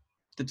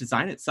 the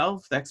design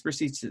itself, the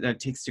expertise that it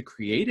takes to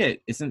create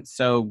it isn't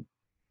so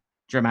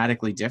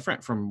dramatically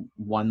different from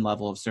one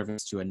level of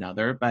service to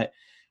another, but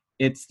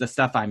it's the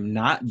stuff I'm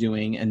not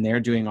doing and they're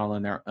doing all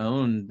on their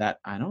own that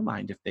I don't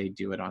mind if they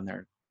do it on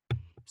their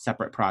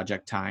separate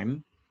project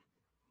time.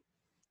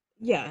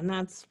 Yeah, and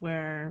that's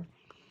where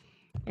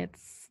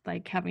it's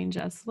like having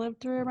just lived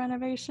through a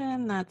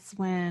renovation, that's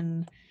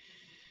when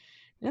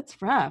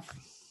it's rough.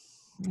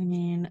 I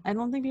mean, I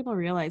don't think people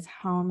realize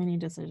how many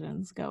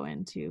decisions go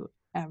into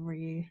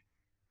every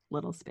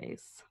little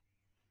space.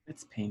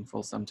 It's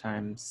painful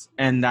sometimes.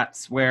 And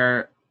that's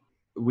where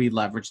we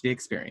leverage the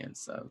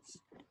experience of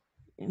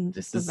And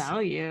this just the is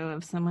value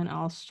of someone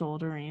else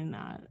shouldering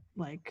that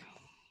like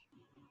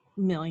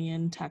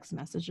million text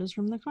messages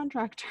from the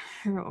contractor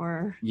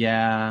or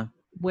yeah,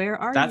 where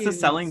are that's a you?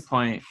 selling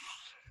point.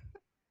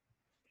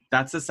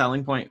 That's a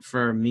selling point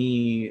for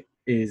me,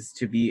 is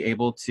to be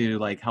able to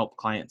like help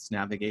clients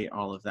navigate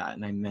all of that.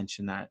 And I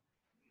mentioned that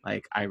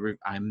like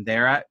I'm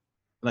there at,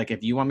 like,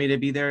 if you want me to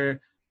be there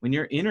when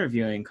you're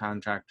interviewing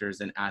contractors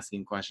and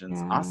asking questions,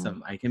 Yeah.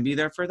 awesome, I can be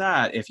there for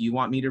that. If you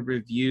want me to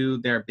review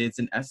their bids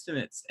and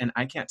estimates, and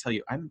I can't tell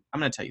you, I'm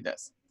going to tell you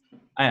this,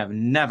 I have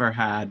never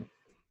had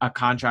a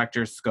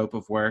contractor's scope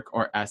of work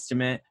or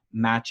estimate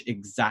match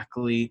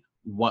exactly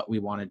what we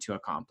wanted to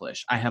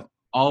accomplish. I have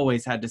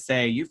always had to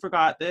say, you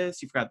forgot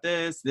this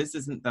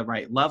isn't the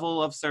right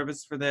level of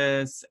service for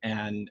this.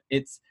 And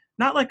it's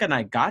not like an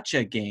I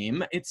gotcha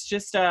game. It's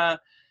just how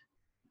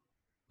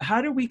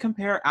do we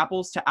compare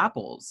apples to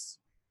apples?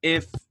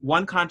 If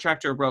one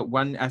contractor wrote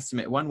one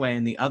estimate one way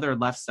and the other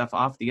left stuff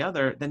off the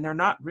other, then they're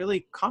not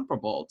really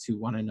comparable to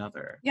one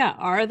another. Yeah.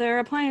 Are there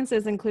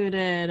appliances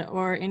included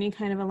or any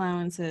kind of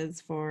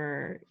allowances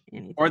for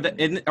anything? Or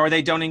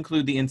they don't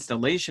include the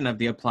installation of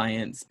the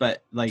appliance,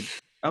 but like,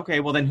 okay,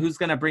 well then who's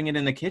going to bring it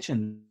in the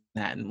kitchen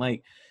then?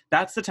 Like,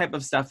 that's the type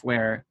of stuff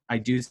where I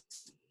do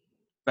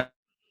spend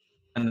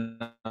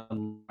a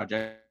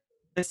project.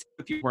 If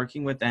you're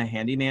working with a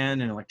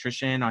handyman, an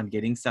electrician on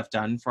getting stuff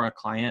done for a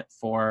client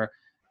for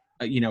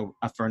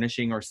a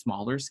furnishing or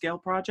smaller scale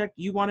project,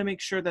 you want to make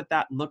sure that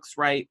that looks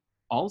right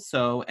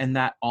also, and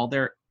that all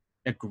their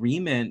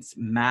agreements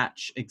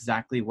match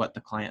exactly what the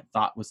client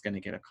thought was going to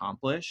get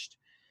accomplished.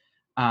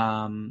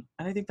 And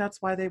I think that's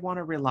why they want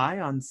to rely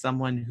on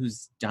someone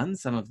who's done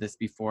some of this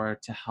before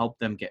to help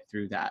them get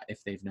through that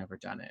if they've never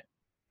done it.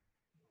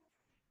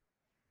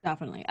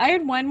 Definitely. I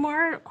had one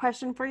more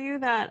question for you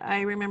that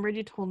I remembered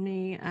you told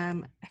me. I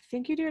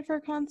think you do it for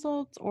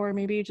consults or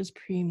maybe just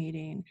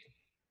pre-meeting.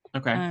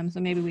 Okay. So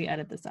maybe we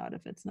edit this out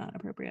if it's not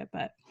appropriate.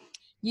 But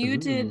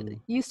Ooh.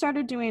 you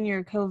started doing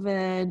your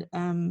COVID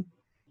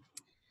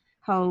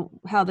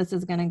how this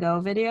is gonna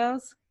go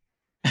videos.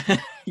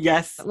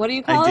 Yes, What do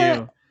you I call it?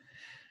 do.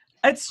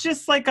 It's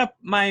just like I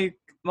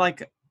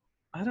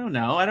don't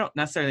know. I don't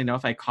necessarily know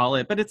if I call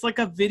it, but it's like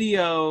a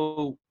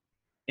video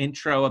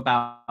intro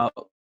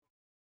about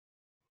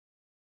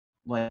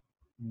like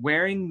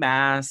wearing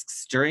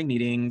masks during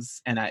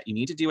meetings, and that you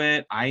need to do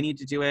it. I need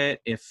to do it.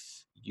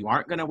 If you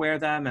aren't going to wear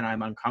them and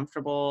I'm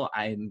uncomfortable,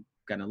 I'm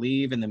going to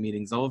leave and the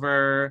meeting's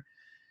over.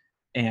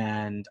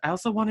 And I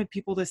also wanted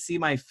people to see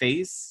my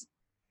face,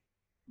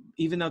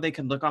 even though they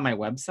can look on my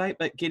website,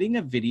 but getting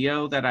a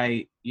video that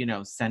I,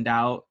 send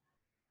out,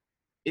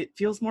 it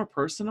feels more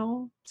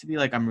personal to be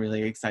like, I'm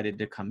really excited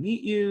to come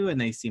meet you.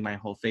 And they see my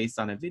whole face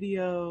on a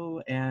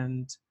video.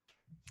 And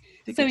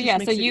I think So it just yeah,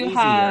 makes it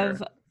easier.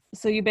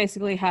 so you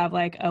basically have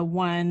like a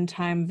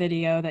one-time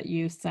video that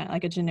you send,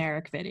 like a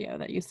generic video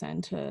that you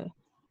send to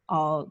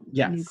all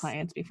new Yes,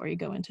 clients before you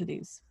go into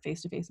these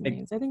face-to-face e-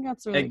 meetings. I think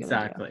that's a really good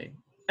idea. exactly.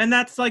 And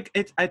that's like,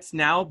 it's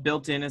now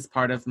built in as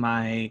part of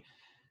my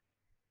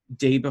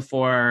day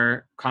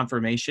before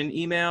confirmation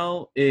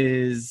email.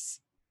 It's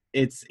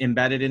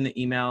embedded in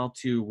the email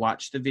to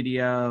watch the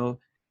video.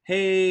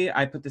 Hey,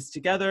 I put this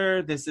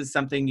together. This is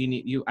something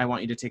I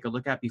want you to take a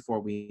look at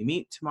before we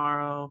meet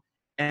tomorrow.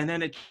 And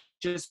then it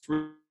just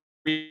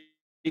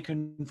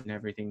reconfirms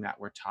everything that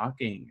we're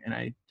talking. And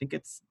I think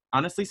it's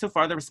honestly, so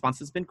far the response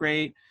has been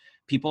great.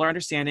 People are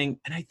understanding,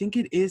 and I think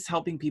it is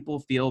helping people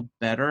feel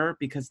better,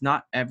 because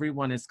not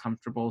everyone is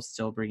comfortable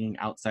still bringing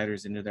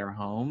outsiders into their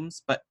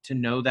homes, but to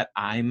know that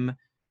I'm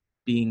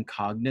being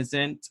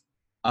cognizant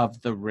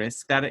of the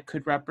risk that it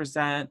could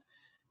represent,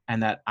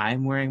 and that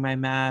I'm wearing my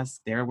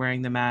mask, they're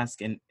wearing the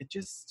mask, and it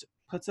just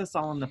puts us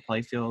all in the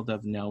playfield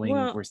of knowing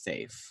Well, we're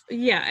safe.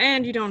 yeah,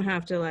 and you don't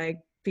have to like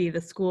be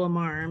the school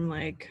marm,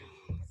 like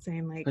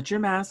saying like, put your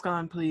mask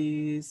on,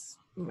 please.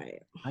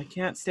 right. I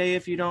can't stay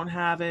if you don't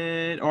have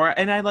it.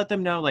 And I let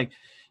them know, like,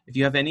 if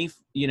you have any,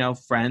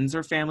 friends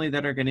or family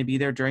that are going to be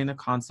there during the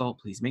consult,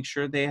 please make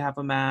sure they have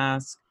a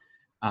mask.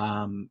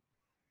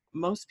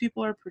 Most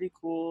people are pretty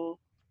cool.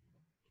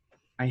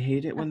 I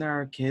hate it when there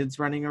are kids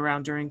running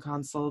around during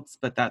consults,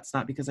 but that's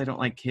not because I don't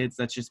like kids.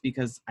 That's just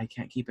because I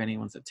can't keep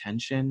anyone's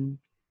attention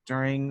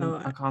during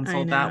a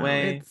consult that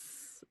way.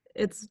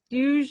 It's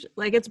usually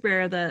like it's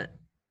rare that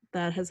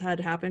has had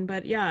to happen,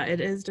 but yeah, it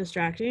is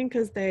distracting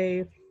because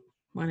they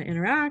want to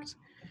interact.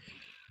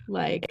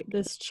 Like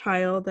this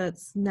child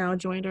that's now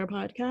joined our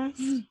podcast.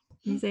 Can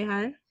you say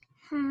hi?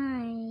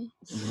 Hi.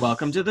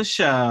 Welcome to the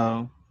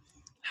show.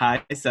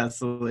 Hi,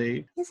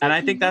 Cecily. Yes, And I I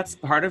think can. that's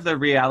part of the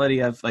reality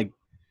of like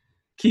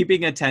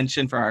keeping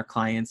attention for our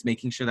clients,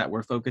 making sure that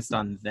we're focused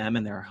on them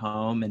and their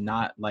home and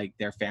not like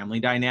their family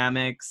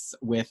dynamics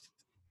with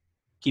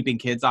keeping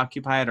kids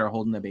occupied or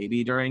holding a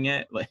baby during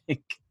it.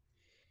 Like,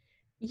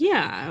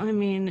 Yeah, I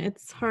mean,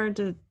 it's hard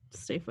to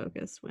stay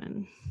focused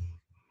when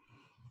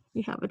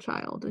you have a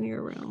child in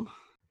your room.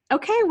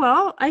 Okay,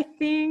 well, I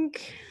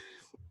think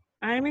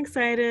I'm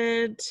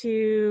excited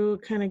to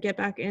kind of get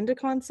back into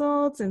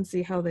consults and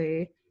see how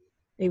they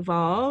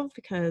evolve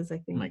because I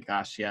oh my think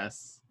gosh,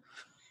 yes.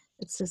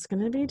 it's just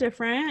going to be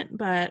different.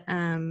 But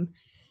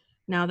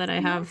now that I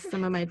have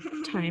some of my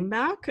time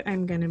back,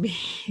 I'm going to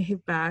be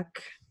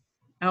back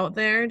out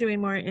there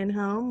doing more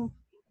in-home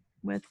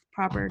with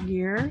proper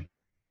gear.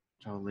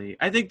 Totally.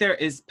 I think there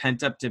is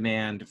pent-up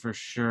demand for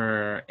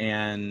sure.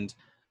 And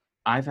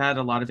I've had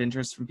a lot of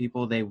interest from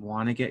people. They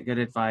want to get good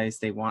advice,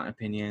 they want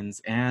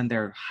opinions, and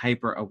they're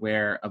hyper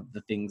aware of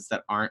the things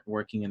that aren't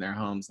working in their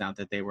homes now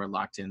that they were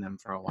locked in them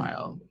for a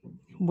while.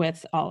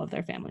 With all of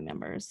their family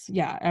members.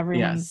 Yeah,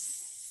 everyone's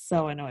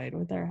so annoyed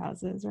with their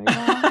houses right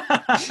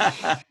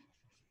now.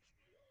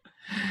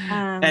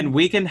 And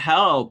we can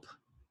help.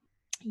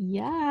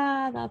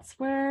 Yeah, that's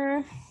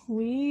where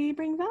we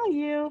bring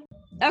value.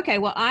 Okay,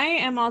 well, I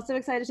am also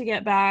excited to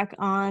get back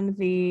on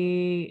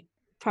the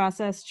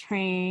process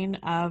train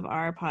of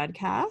our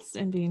podcast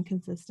and being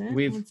consistent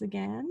once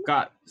again.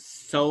 Got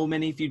so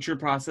many future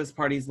process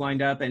parties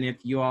lined up, and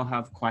if you all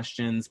have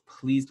questions,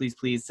 please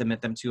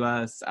submit them to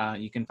us.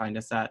 You can find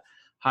us at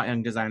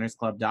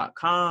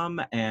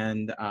hotyoungdesignersclub.com,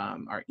 and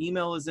our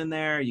email is in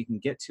there. You can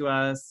get to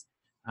us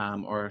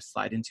or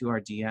slide into our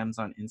DMs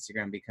on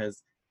Instagram,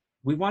 because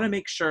we want to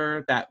make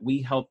sure that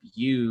we help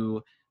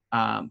you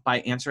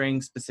by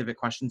answering specific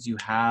questions you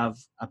have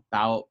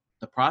about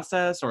the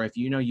process, or if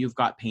you know you've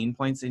got pain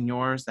points in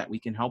yours that we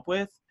can help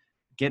with,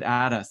 get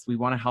at us. We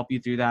want to help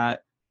you through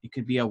that. It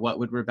could be a what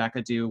would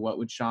Rebecca do? What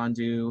would Sean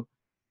do?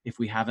 If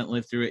we haven't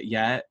lived through it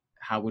yet,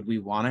 how would we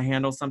want to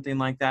handle something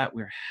like that?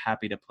 We're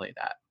happy to play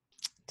that.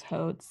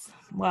 Totes.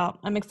 Well,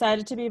 I'm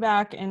excited to be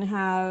back and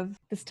have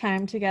this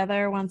time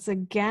together once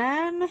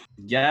again.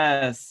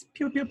 Yes.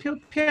 Pew, pew, pew,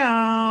 pew.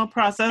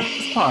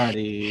 Process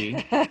party.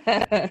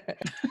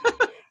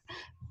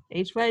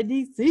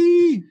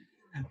 HYDC.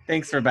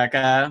 Thanks,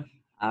 Rebecca.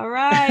 All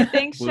right.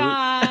 Thanks,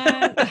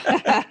 Sean.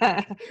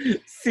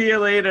 See you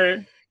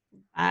later.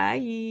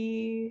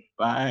 Bye.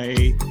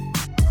 Bye.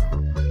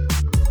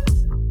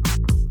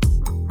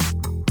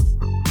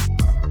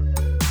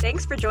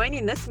 Thanks for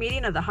joining this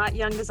meeting of the Hot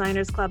Young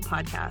Designers Club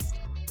podcast.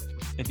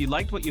 If you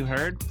liked what you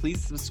heard,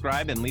 please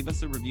subscribe and leave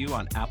us a review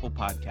on Apple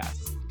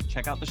Podcasts.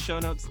 Check out the show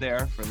notes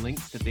there for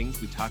links to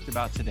things we talked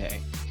about today.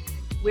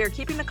 We are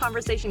keeping the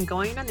conversation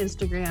going on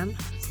Instagram,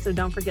 so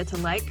don't forget to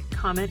like,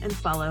 comment, and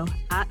follow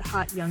at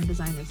Hot Young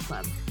Designers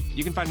Club.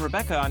 You can find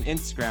Rebecca on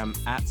Instagram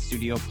at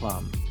Studio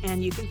Plum.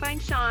 And you can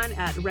find Sean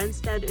at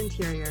Renstead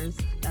Interiors.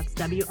 That's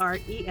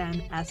WRENSTED.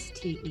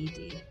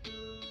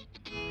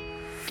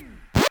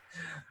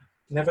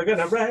 Never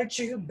gonna write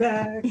you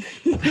back.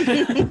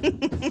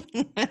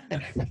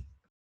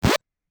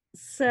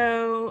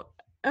 So,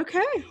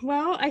 okay.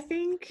 Well, I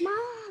think...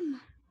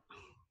 Mom!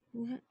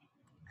 What?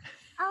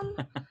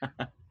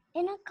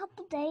 In a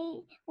couple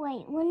days...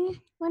 Wait, when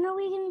are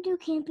we going to do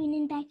camping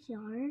in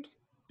backyard?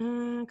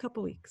 A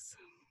couple weeks.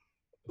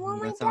 Well,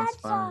 my That sounds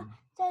dad fun.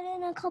 said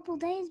in a couple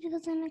days,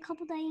 because in a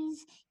couple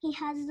days he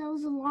has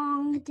those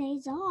long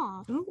days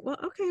off. Oh, well,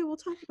 okay. We'll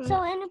talk about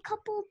So it. in a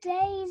couple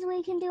days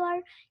we can do our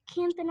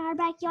camp in our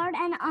backyard,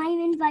 and I'm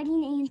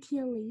inviting Auntie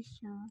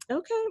Alicia.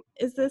 Okay.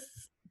 Is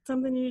this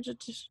something you need to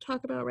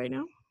talk about right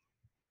now?